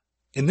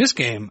 In this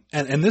game,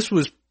 and this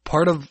was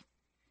part of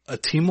a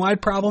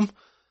team-wide problem,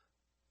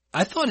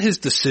 I thought his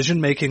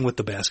decision-making with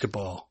the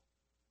basketball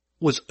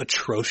was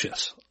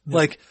atrocious. Yeah.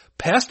 Like,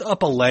 passed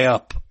up a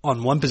layup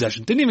on one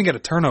possession, didn't even get a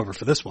turnover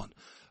for this one,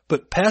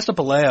 but passed up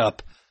a layup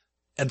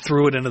and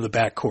threw it into the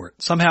backcourt.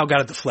 Somehow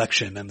got a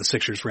deflection and the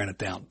Sixers ran it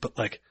down. But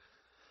like,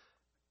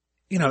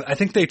 I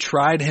think they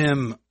tried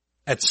him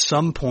at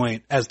some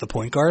point as the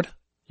point guard.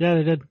 Yeah,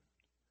 they did.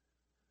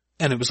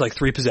 And it was like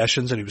 3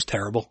 possessions and he was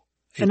terrible.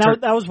 And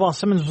that was while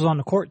Simmons was on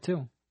the court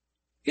too.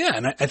 Yeah,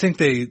 and I think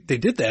they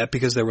did that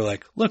because they were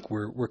like, look,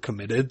 we're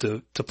committed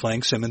to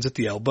playing Simmons at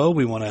the elbow.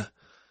 We want to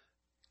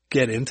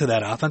get into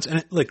that offense.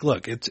 And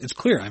look, it's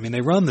clear. I mean,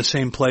 they run the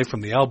same play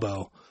from the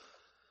elbow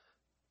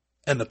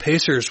and the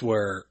Pacers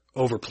were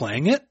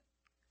overplaying it.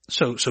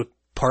 So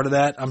part of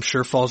that I'm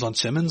sure falls on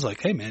Simmons.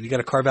 Like, hey man, you got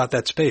to carve out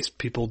that space.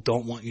 People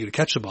don't want you to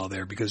catch the ball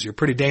there because you're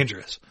pretty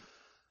dangerous.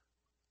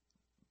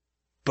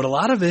 But a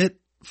lot of it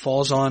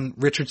falls on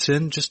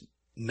Richardson just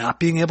not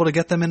being able to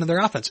get them into their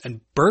offense.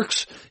 And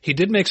Burks, he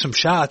did make some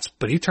shots,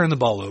 but he turned the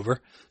ball over.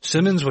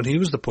 Simmons, when he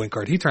was the point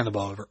guard, he turned the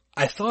ball over.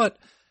 I thought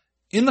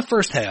in the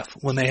first half,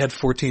 when they had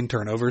 14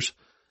 turnovers,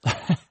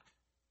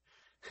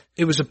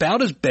 it was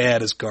about as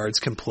bad as guards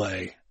can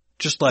play.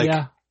 Just like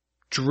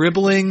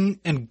dribbling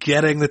and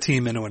getting the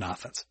team into an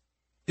offense.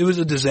 It was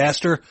a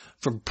disaster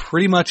from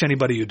pretty much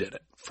anybody who did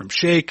it. From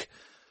Shake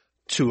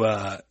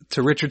to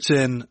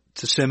Richardson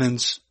to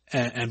Simmons,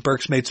 and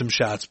Burks made some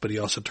shots, but he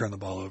also turned the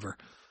ball over.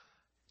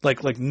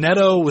 Like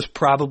Neto was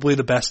probably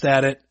the best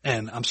at it,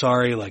 and I'm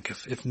sorry, like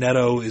if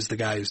Neto is the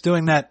guy who's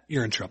doing that,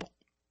 you're in trouble.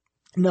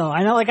 No,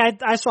 I know, like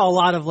I saw a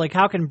lot of like,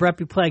 how can Brett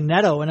be playing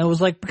Neto? And it was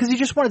like, because he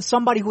just wanted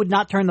somebody who would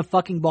not turn the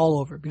fucking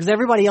ball over, because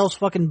everybody else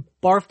fucking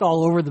barfed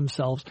all over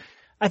themselves.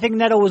 I think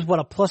Neto was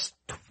a plus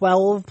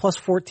 12, plus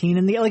 14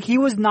 in like he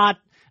was not,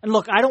 and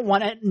look, I don't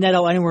want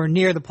Neto anywhere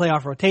near the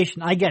playoff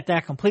rotation. I get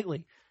that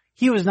completely.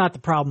 He was not the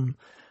problem,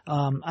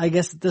 I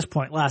guess at this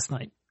point last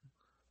night.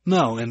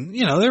 No, and,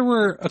 there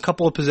were a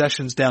couple of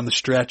possessions down the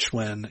stretch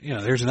when,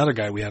 there's another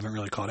guy we haven't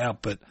really called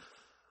out, but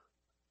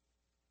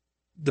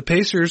the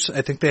Pacers,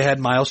 I think they had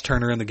Miles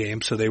Turner in the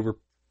game, so they were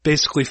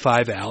basically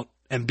 5 out.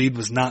 Embiid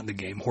was not in the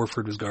game.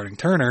 Horford was guarding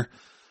Turner.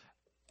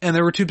 And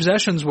there were 2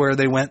 possessions where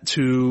they went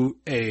to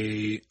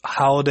a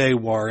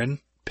Holiday-Warren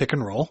pick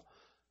and roll.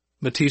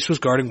 Matisse was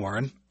guarding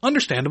Warren.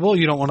 Understandable,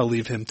 you don't want to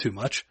leave him too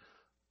much,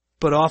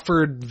 but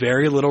offered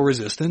very little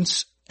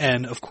resistance.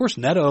 And of course,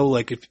 Neto,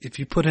 like if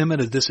you put him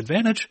at a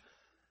disadvantage,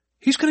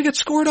 he's going to get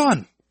scored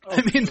on. Oh,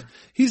 I mean,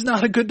 he's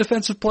not a good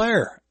defensive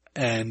player.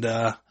 And,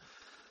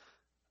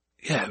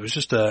 it was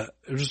just a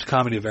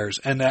comedy of errors.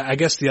 And I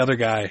guess the other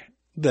guy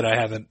that I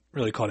haven't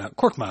really called out,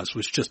 Korkmaz,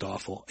 was just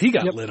awful. He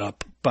got lit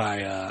up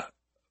by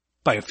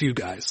a few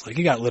guys. Like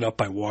he got lit up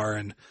by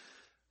Warren.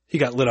 He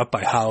got lit up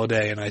by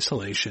Holiday in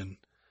isolation.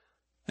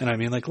 And I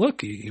mean, like,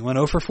 look, he went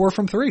 0 for 4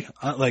 from 3.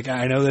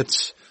 I know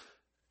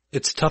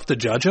it's tough to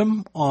judge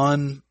him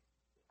on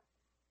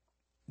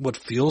what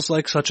feels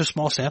like such a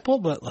small sample,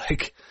 but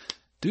like,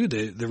 dude,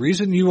 the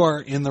reason you are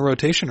in the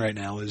rotation right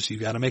now is you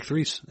got to make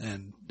threes,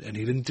 and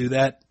he didn't do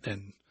that.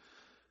 And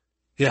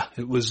yeah,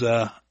 it was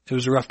a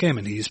rough game,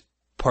 and he's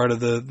part of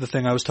the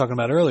thing I was talking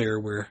about earlier,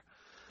 where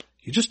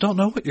you just don't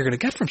know what you're going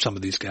to get from some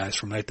of these guys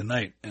from night to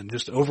night. And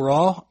just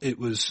overall, it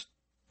was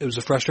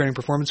a frustrating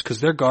performance because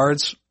their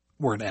guards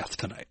were an F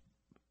tonight.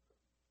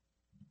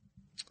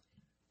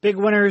 Big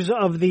winners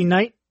of the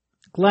night.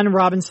 Glenn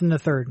Robinson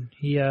III.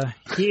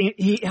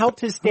 He helped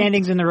his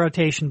standings in the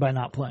rotation by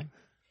not playing.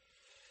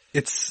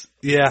 It's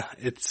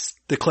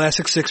the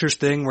classic Sixers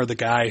thing where the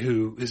guy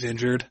who is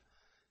injured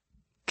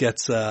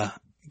gets a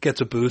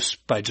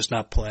boost by just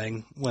not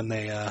playing when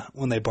they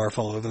barf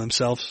all over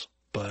themselves.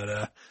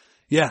 But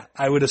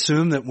I would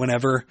assume that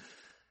whenever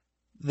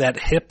that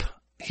hip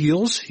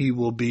heals, he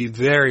will be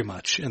very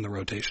much in the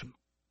rotation.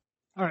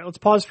 All right, let's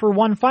pause for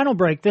one final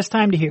break, this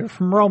time to hear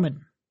from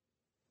Roman.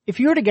 If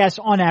you were to guess,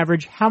 on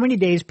average, how many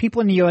days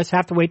people in the U.S.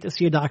 have to wait to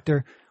see a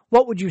doctor,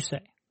 what would you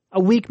say?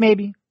 A week,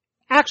 maybe?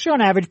 Actually,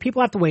 on average,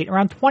 people have to wait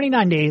around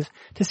 29 days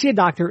to see a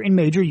doctor in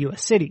major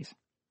U.S. cities.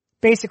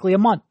 Basically a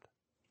month.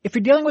 If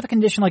you're dealing with a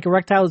condition like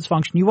erectile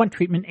dysfunction, you want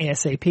treatment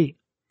ASAP.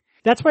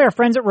 That's why our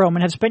friends at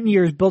Roman have spent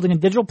years building a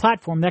digital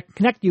platform that can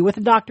connect you with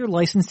a doctor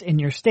licensed in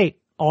your state,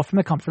 all from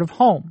the comfort of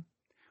home.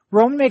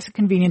 Roman makes it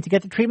convenient to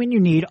get the treatment you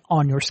need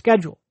on your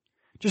schedule.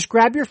 Just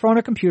grab your phone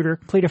or computer,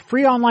 complete a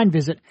free online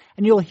visit,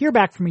 and you'll hear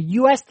back from a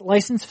U.S.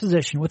 licensed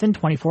physician within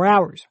 24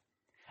 hours.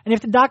 And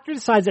if the doctor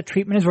decides that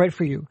treatment is right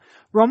for you,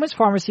 Roman's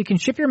Pharmacy can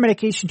ship your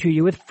medication to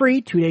you with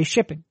free 2-day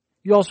shipping.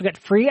 You also get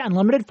free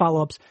unlimited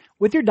follow-ups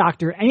with your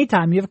doctor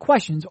anytime you have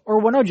questions or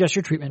want to adjust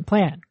your treatment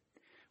plan.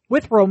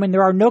 With Roman,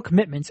 there are no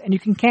commitments and you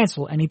can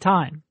cancel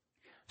anytime.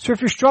 So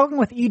if you're struggling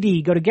with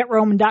ED, go to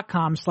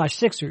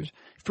GetRoman.com/Sixers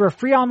for a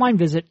free online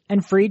visit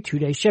and free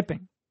 2-day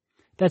shipping.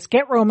 That's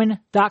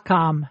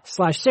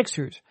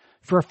GetRoman.com/Sixers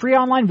for a free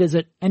online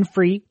visit and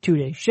free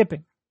 2-day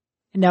shipping.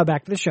 And now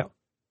back to the show.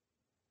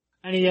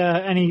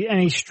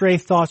 Any stray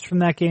thoughts from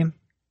that game?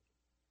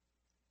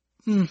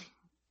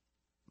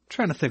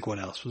 Trying to think what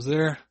else. Was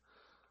there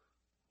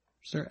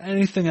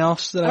anything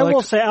else that I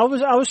will say I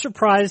was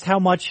surprised how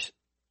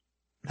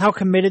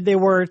committed they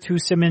were to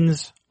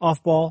Simmons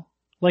off ball.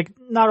 Like,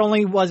 not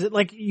only was it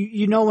like,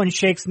 you know when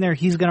Shake's in there,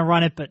 he's gonna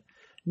run it, but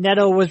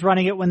Neto was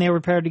running it when they were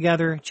paired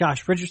together.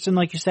 Josh Richardson,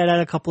 like you said, had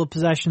a couple of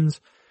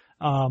possessions.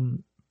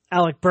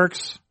 Alec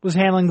Burks was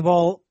handling the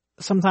ball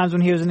sometimes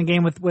when he was in the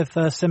game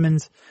with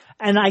Simmons.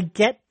 And I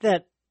get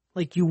that,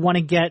 like, you want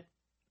to get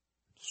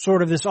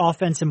sort of this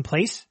offense in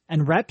place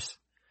and reps.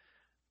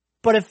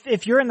 But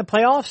if you're in the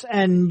playoffs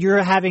and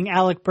you're having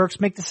Alec Burks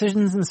make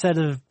decisions instead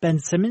of Ben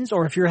Simmons,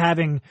 or if you're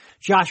having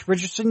Josh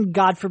Richardson,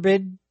 God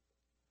forbid,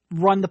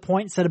 run the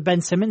point instead of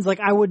Ben Simmons, like,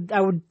 I would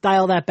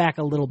dial that back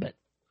a little bit.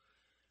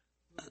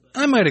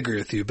 I might agree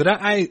with you, but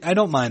I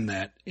don't mind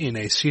that in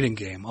a seeding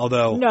game,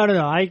 although... No,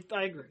 I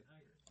agree.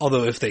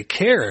 Although if they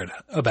cared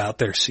about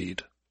their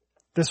seed...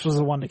 This was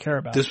the one to care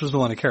about. This was the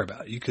one to care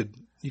about. You could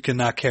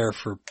not care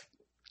for,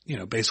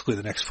 basically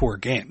the next 4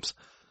 games.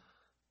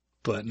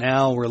 But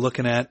now we're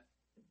looking at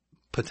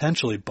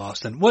potentially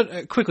Boston. What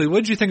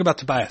did you think about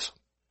Tobias?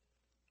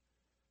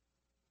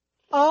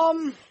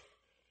 I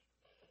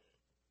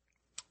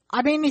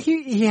mean,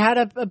 he had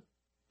a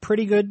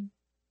pretty good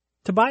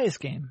Tobias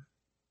game.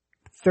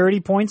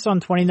 30 points on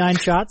 29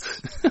 shots.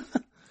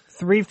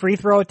 3 free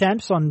throw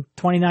attempts on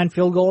 29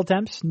 field goal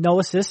attempts. No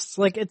assists.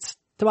 Like, it's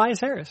Tobias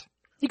Harris.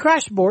 He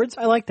crashed boards.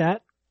 I like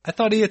that. I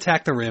thought he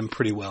attacked the rim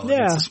pretty well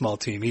against a small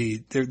team.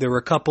 There were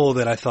a couple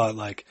that I thought,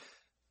 like,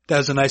 that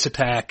was a nice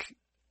attack.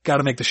 Got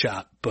to make the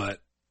shot. But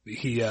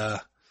he,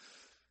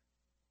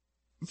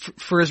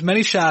 for as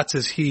many shots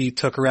as he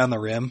took around the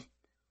rim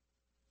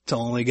to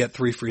only get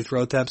 3 free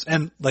throw attempts,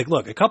 and, like,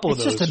 look, a couple of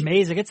those. It's just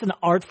amazing. It's an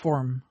art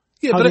form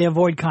how they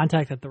avoid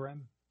contact at the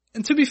rim.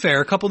 And to be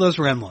fair, a couple of those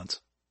were M1s.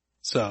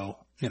 So,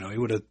 he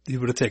would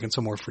have taken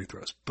some more free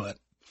throws. But,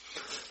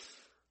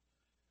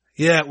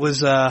 yeah, it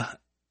was, I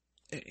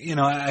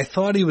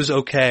thought he was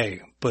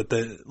okay, but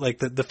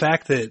the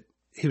fact that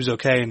he was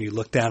okay and you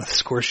look down at the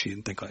score sheet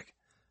and think, like,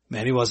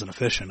 man, he wasn't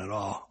efficient at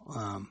all.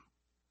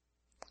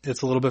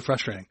 It's a little bit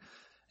frustrating.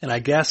 And I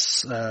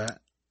guess, to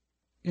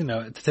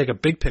take a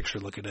big picture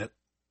look at it.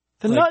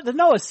 The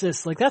no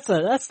assists, like, that's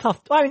tough.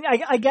 I mean,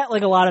 I get,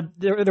 like, a lot of,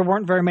 there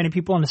weren't very many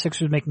people on the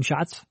Sixers making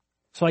shots.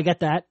 So I get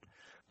that.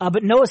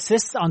 But no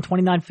assists on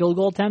 29 field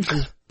goal attempts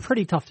is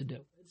pretty tough to do.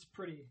 It's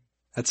pretty.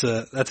 That's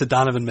a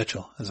Donovan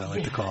Mitchell, as I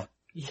like to call it.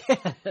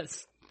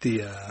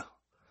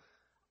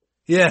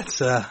 Yes.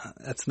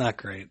 That's not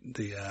great.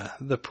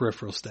 The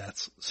peripheral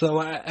stats. So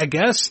I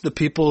guess the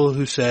people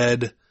who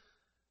said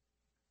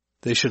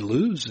they should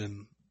lose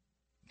and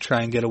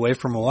try and get away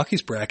from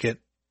Milwaukee's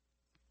bracket,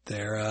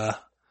 they're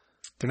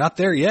not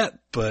there yet,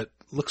 but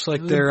looks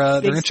like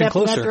they're inching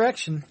closer. In that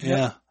direction.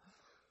 Yeah.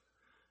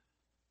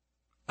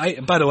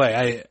 By the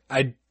way,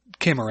 I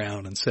came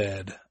around and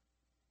said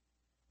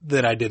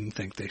that I didn't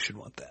think they should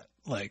want that.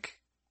 Like,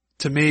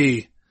 to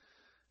me,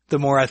 the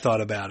more I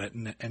thought about it,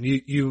 and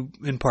you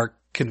in part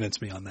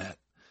convinced me on that,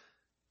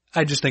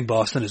 I just think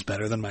Boston is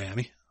better than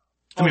Miami.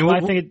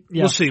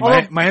 We'll see.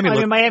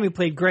 Miami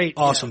played great.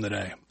 Awesome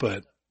today,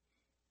 but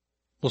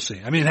we'll see.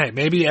 I mean, hey,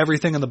 maybe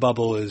everything in the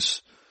bubble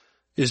is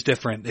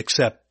different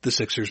except the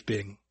Sixers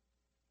being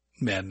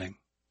maddening,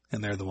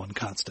 and they're the one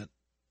constant.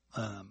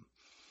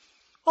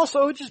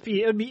 Also,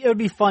 it would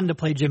be fun to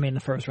play Jimmy in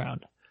the first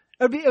round.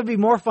 It would be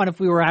more fun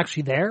if we were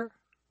actually there.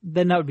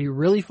 Then that would be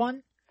really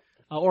fun.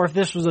 Or if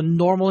this was a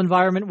normal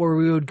environment where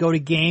we would go to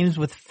games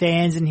with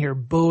fans in here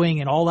booing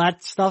and all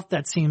that stuff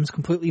that seems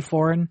completely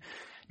foreign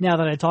now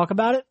that I talk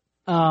about it.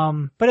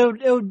 But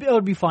it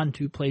would be fun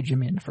to play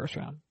Jimmy in the first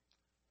round.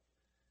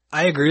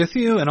 I agree with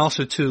you, and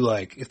also too,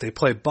 like, if they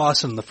play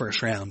Boston in the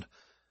first round,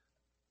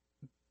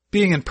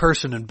 being in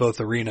person in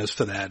both arenas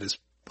for that is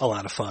a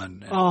lot of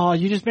fun. Oh,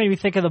 you just made me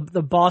think of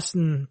the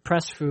Boston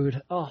press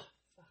food. Oh.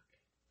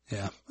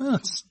 Yeah. Well,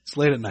 it's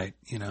late at night.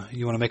 You know,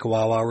 you want to make a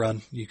Wawa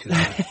run, you can,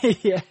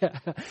 yeah.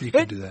 You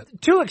can do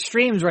that. Two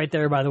extremes right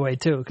there, by the way,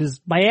 too,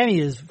 because Miami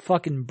is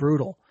fucking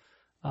brutal.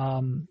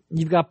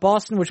 You've got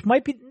Boston, which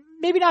might be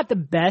maybe not the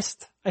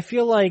best. I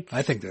feel like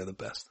I think they're the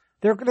best.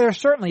 They're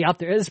certainly up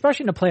there,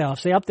 especially in the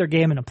playoffs. They up their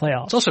game in the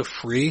playoffs. It's also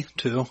free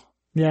too.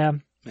 Yeah.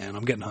 Man,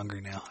 I'm getting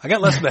hungry now. I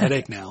got less of a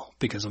headache now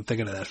because I'm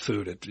thinking of that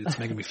food. It's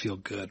making me feel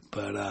good.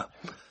 But I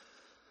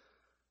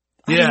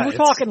mean, we're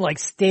talking like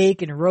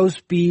steak and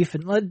roast beef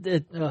and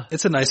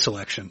it's a nice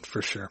selection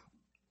for sure.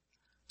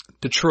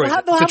 Detroit.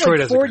 They'll have Detroit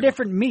like has 4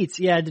 different meats.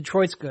 Yeah,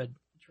 Detroit's good.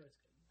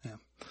 Yeah.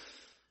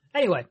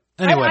 Anyway.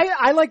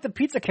 I like the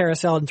pizza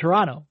carousel in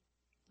Toronto.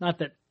 Not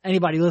that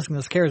anybody listening to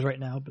this cares right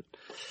now, but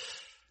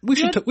we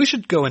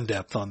should go in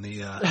depth on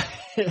the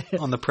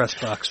on the press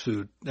box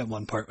food at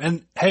one part.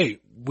 And hey,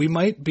 we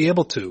might be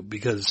able to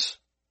because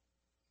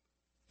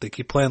they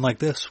keep playing like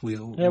this. We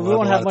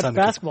won't have much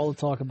basketball to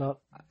talk about.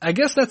 I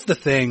guess that's the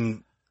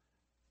thing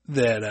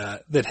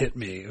that hit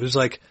me. It was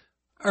like,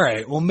 all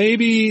right, well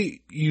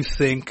maybe you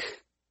think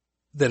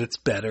that it's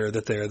better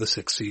that they're the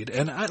 6th seed,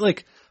 and I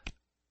like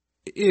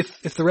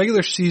if the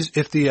regular season,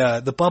 if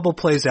the bubble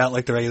plays out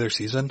like the regular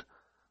season,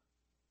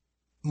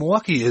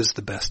 Milwaukee is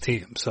the best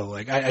team. So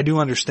like I do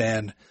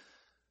understand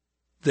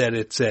that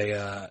it's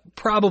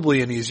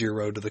probably an easier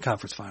road to the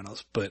conference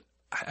finals, but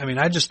I mean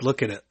I just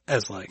look at it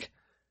as like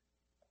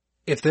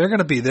if they're going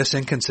to be this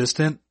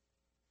inconsistent,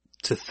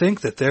 to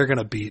think that they're going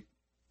to beat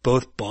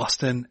both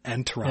Boston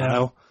and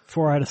Toronto,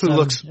 4 out of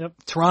 7.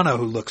 Toronto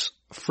who looks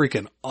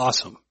freaking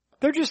awesome.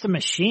 They're just a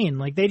machine.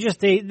 Like they're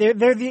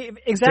the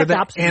exact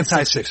opposite.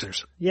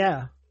 Anti-Sixers.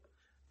 Yeah.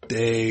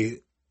 They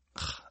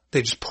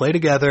just play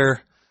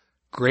together,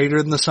 greater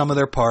than the sum of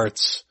their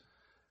parts,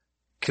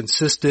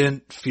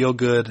 consistent, feel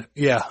good.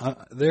 Yeah,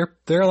 they're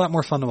a lot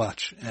more fun to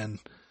watch. And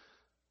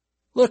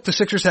look, the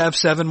Sixers have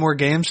 7 more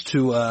games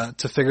to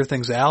figure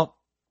things out.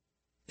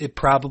 It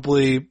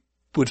probably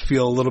would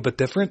feel a little bit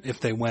different if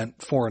they went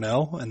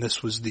 4-0 and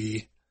this was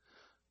the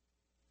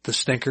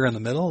stinker in the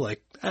middle.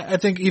 Like, I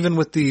think even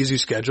with the easy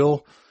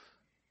schedule,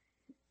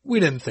 we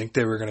didn't think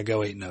they were going to go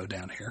 8-0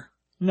 down here.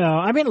 No,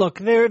 I mean, look,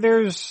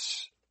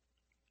 there's,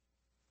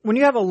 when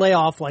you have a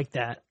layoff like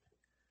that,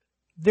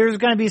 there's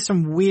going to be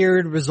some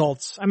weird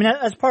results. I mean,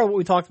 that's part of what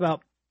we talked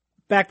about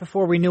back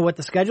before we knew what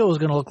the schedule was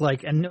going to look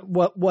like and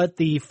what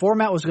the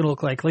format was going to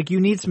look like. Like, you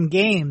need some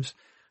games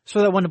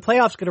so that when the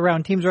playoffs get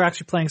around, teams are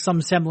actually playing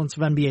some semblance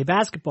of NBA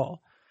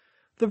basketball.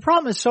 The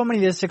problem is so many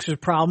of the Sixers'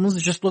 problems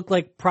just look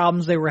like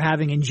problems they were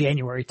having in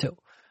January too.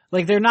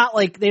 Like they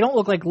don't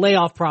look like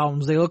layoff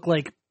problems. They look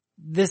like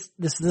this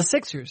is the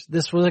Sixers.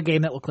 This was a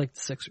game that looked like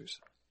the Sixers.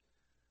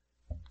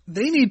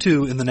 They need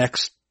to in the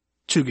next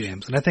 2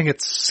 games, and I think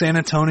it's San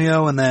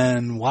Antonio and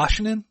then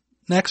Washington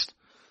next.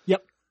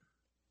 Yep.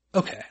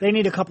 Okay. They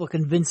need a couple of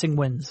convincing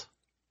wins.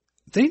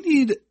 They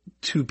need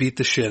to beat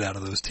the shit out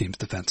of those teams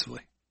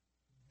defensively.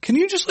 Can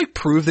you just like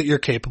prove that you're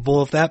capable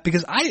of that?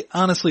 Because I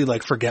honestly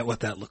like forget what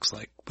that looks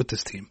like with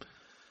this team.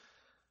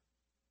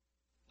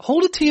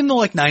 Hold a team to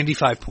like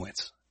 95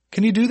 points.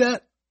 Can you do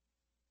that?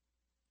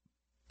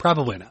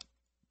 Probably not.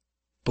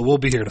 But we'll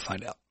be here to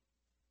find out.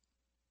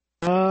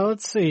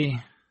 Let's see.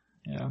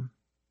 Yeah.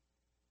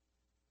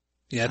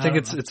 Yeah, I think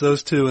it's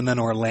those 2 and then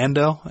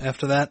Orlando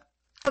after that.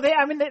 Well,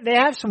 they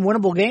have some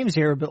winnable games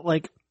here, but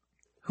like,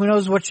 who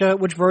knows which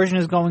version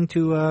is going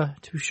to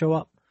show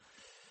up.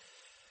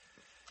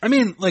 I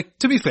mean, like,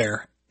 to be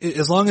fair,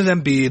 as long as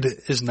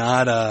Embiid is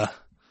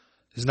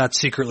not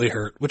secretly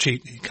hurt, which he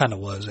kind of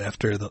was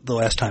after the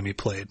last time he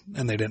played,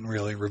 and they didn't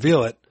really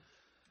reveal it,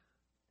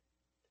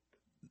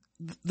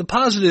 the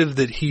positive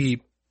that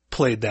he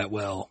played that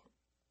well,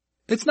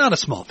 it's not a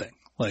small thing.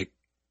 Like,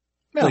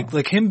 no.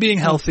 like him being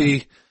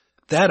healthy,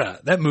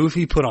 that move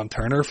he put on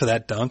Turner for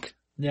that dunk,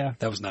 yeah,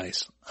 that was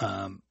nice.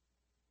 And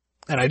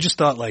I just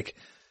thought, like,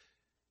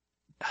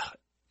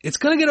 it's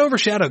gonna get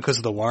overshadowed because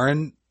of the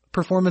Warren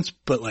performance,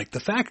 but like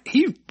the fact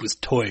he was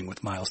toying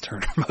with Miles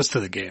Turner most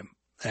of the game.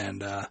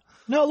 And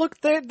no, look,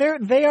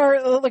 they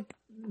are like,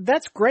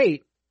 that's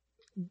great.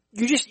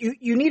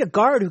 You need a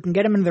guard who can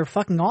get him into their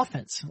fucking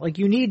offense. Like,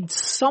 you need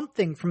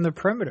something from the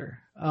perimeter.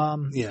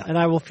 Yeah. And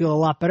I will feel a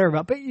lot better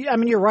about. But I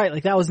mean, you're right.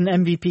 Like, that was an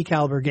MVP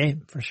caliber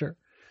game for sure.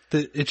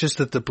 It's just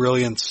that the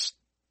brilliance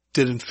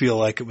didn't feel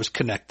like it was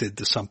connected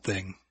to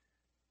something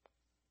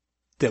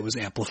that was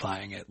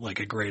amplifying it,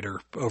 like a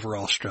greater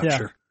overall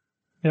structure.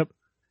 Yeah. Yep.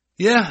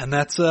 Yeah, and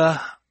that's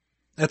a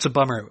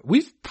bummer.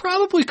 We've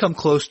probably come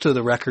close to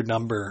the record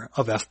number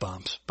of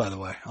F-bombs, by the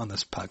way, on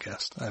this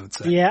podcast, I would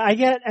say.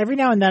 Yeah, every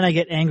now and then I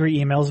get angry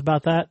emails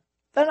about that.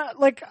 Then,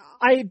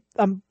 I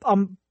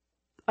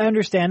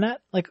understand that.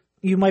 Like,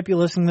 you might be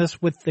listening to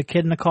this with the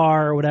kid in the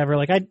car or whatever.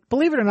 Like,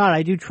 believe it or not,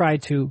 I do try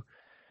to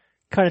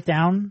cut it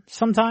down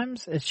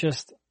sometimes. It's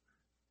just,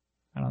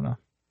 I don't know.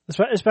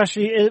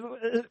 Especially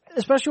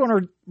when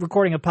we're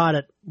recording a pod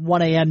at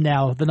 1 a.m.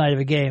 now, the night of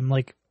a game,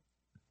 like,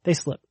 they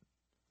slip.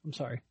 I'm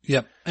sorry.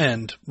 Yep.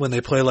 And when they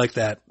play like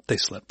that, they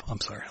slip.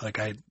 I'm sorry. Like,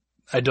 I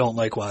I don't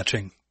like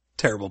watching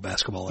terrible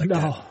basketball like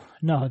that.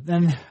 No.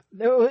 Then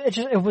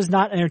it was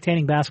not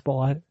entertaining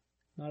basketball.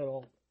 Not at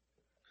all.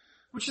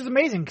 Which is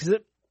amazing because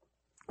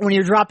when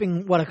you're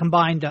dropping a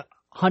combined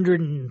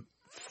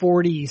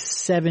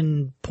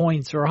 147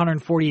 points or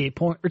 148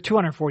 or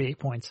 248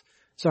 points.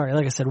 Sorry,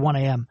 like I said, 1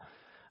 a.m.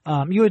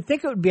 You would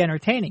think it would be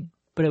entertaining,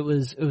 but it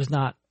was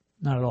not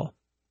at all.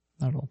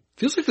 Not at all.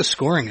 Feels like the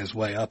scoring is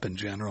way up in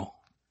general.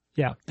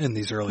 Yeah. In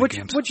these early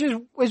games. Which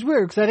is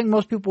weird because I think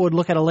most people would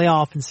look at a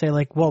layoff and say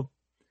like, well,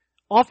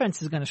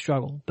 offense is going to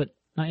struggle, but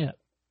not yet.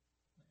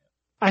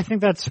 I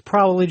think that's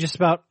probably just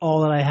about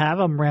all that I have.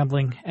 I'm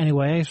rambling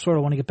anyway. I sort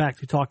of want to get back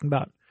to talking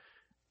about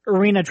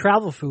arena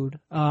travel food.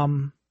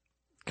 God,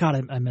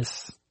 I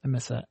miss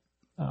that.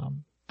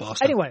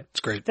 Boston. Anyway. It's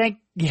great.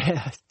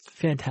 It's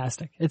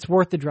fantastic. It's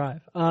worth the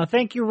drive.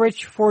 Thank you,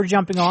 Rich, for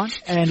jumping on,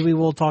 and we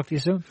will talk to you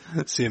soon.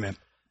 See you, man.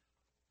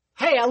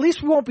 Hey, at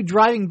least we won't be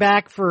driving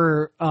back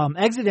for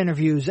exit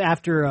interviews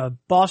after a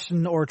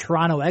Boston or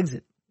Toronto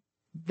exit.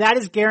 That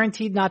is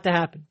guaranteed not to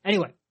happen.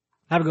 Anyway,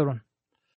 have a good one.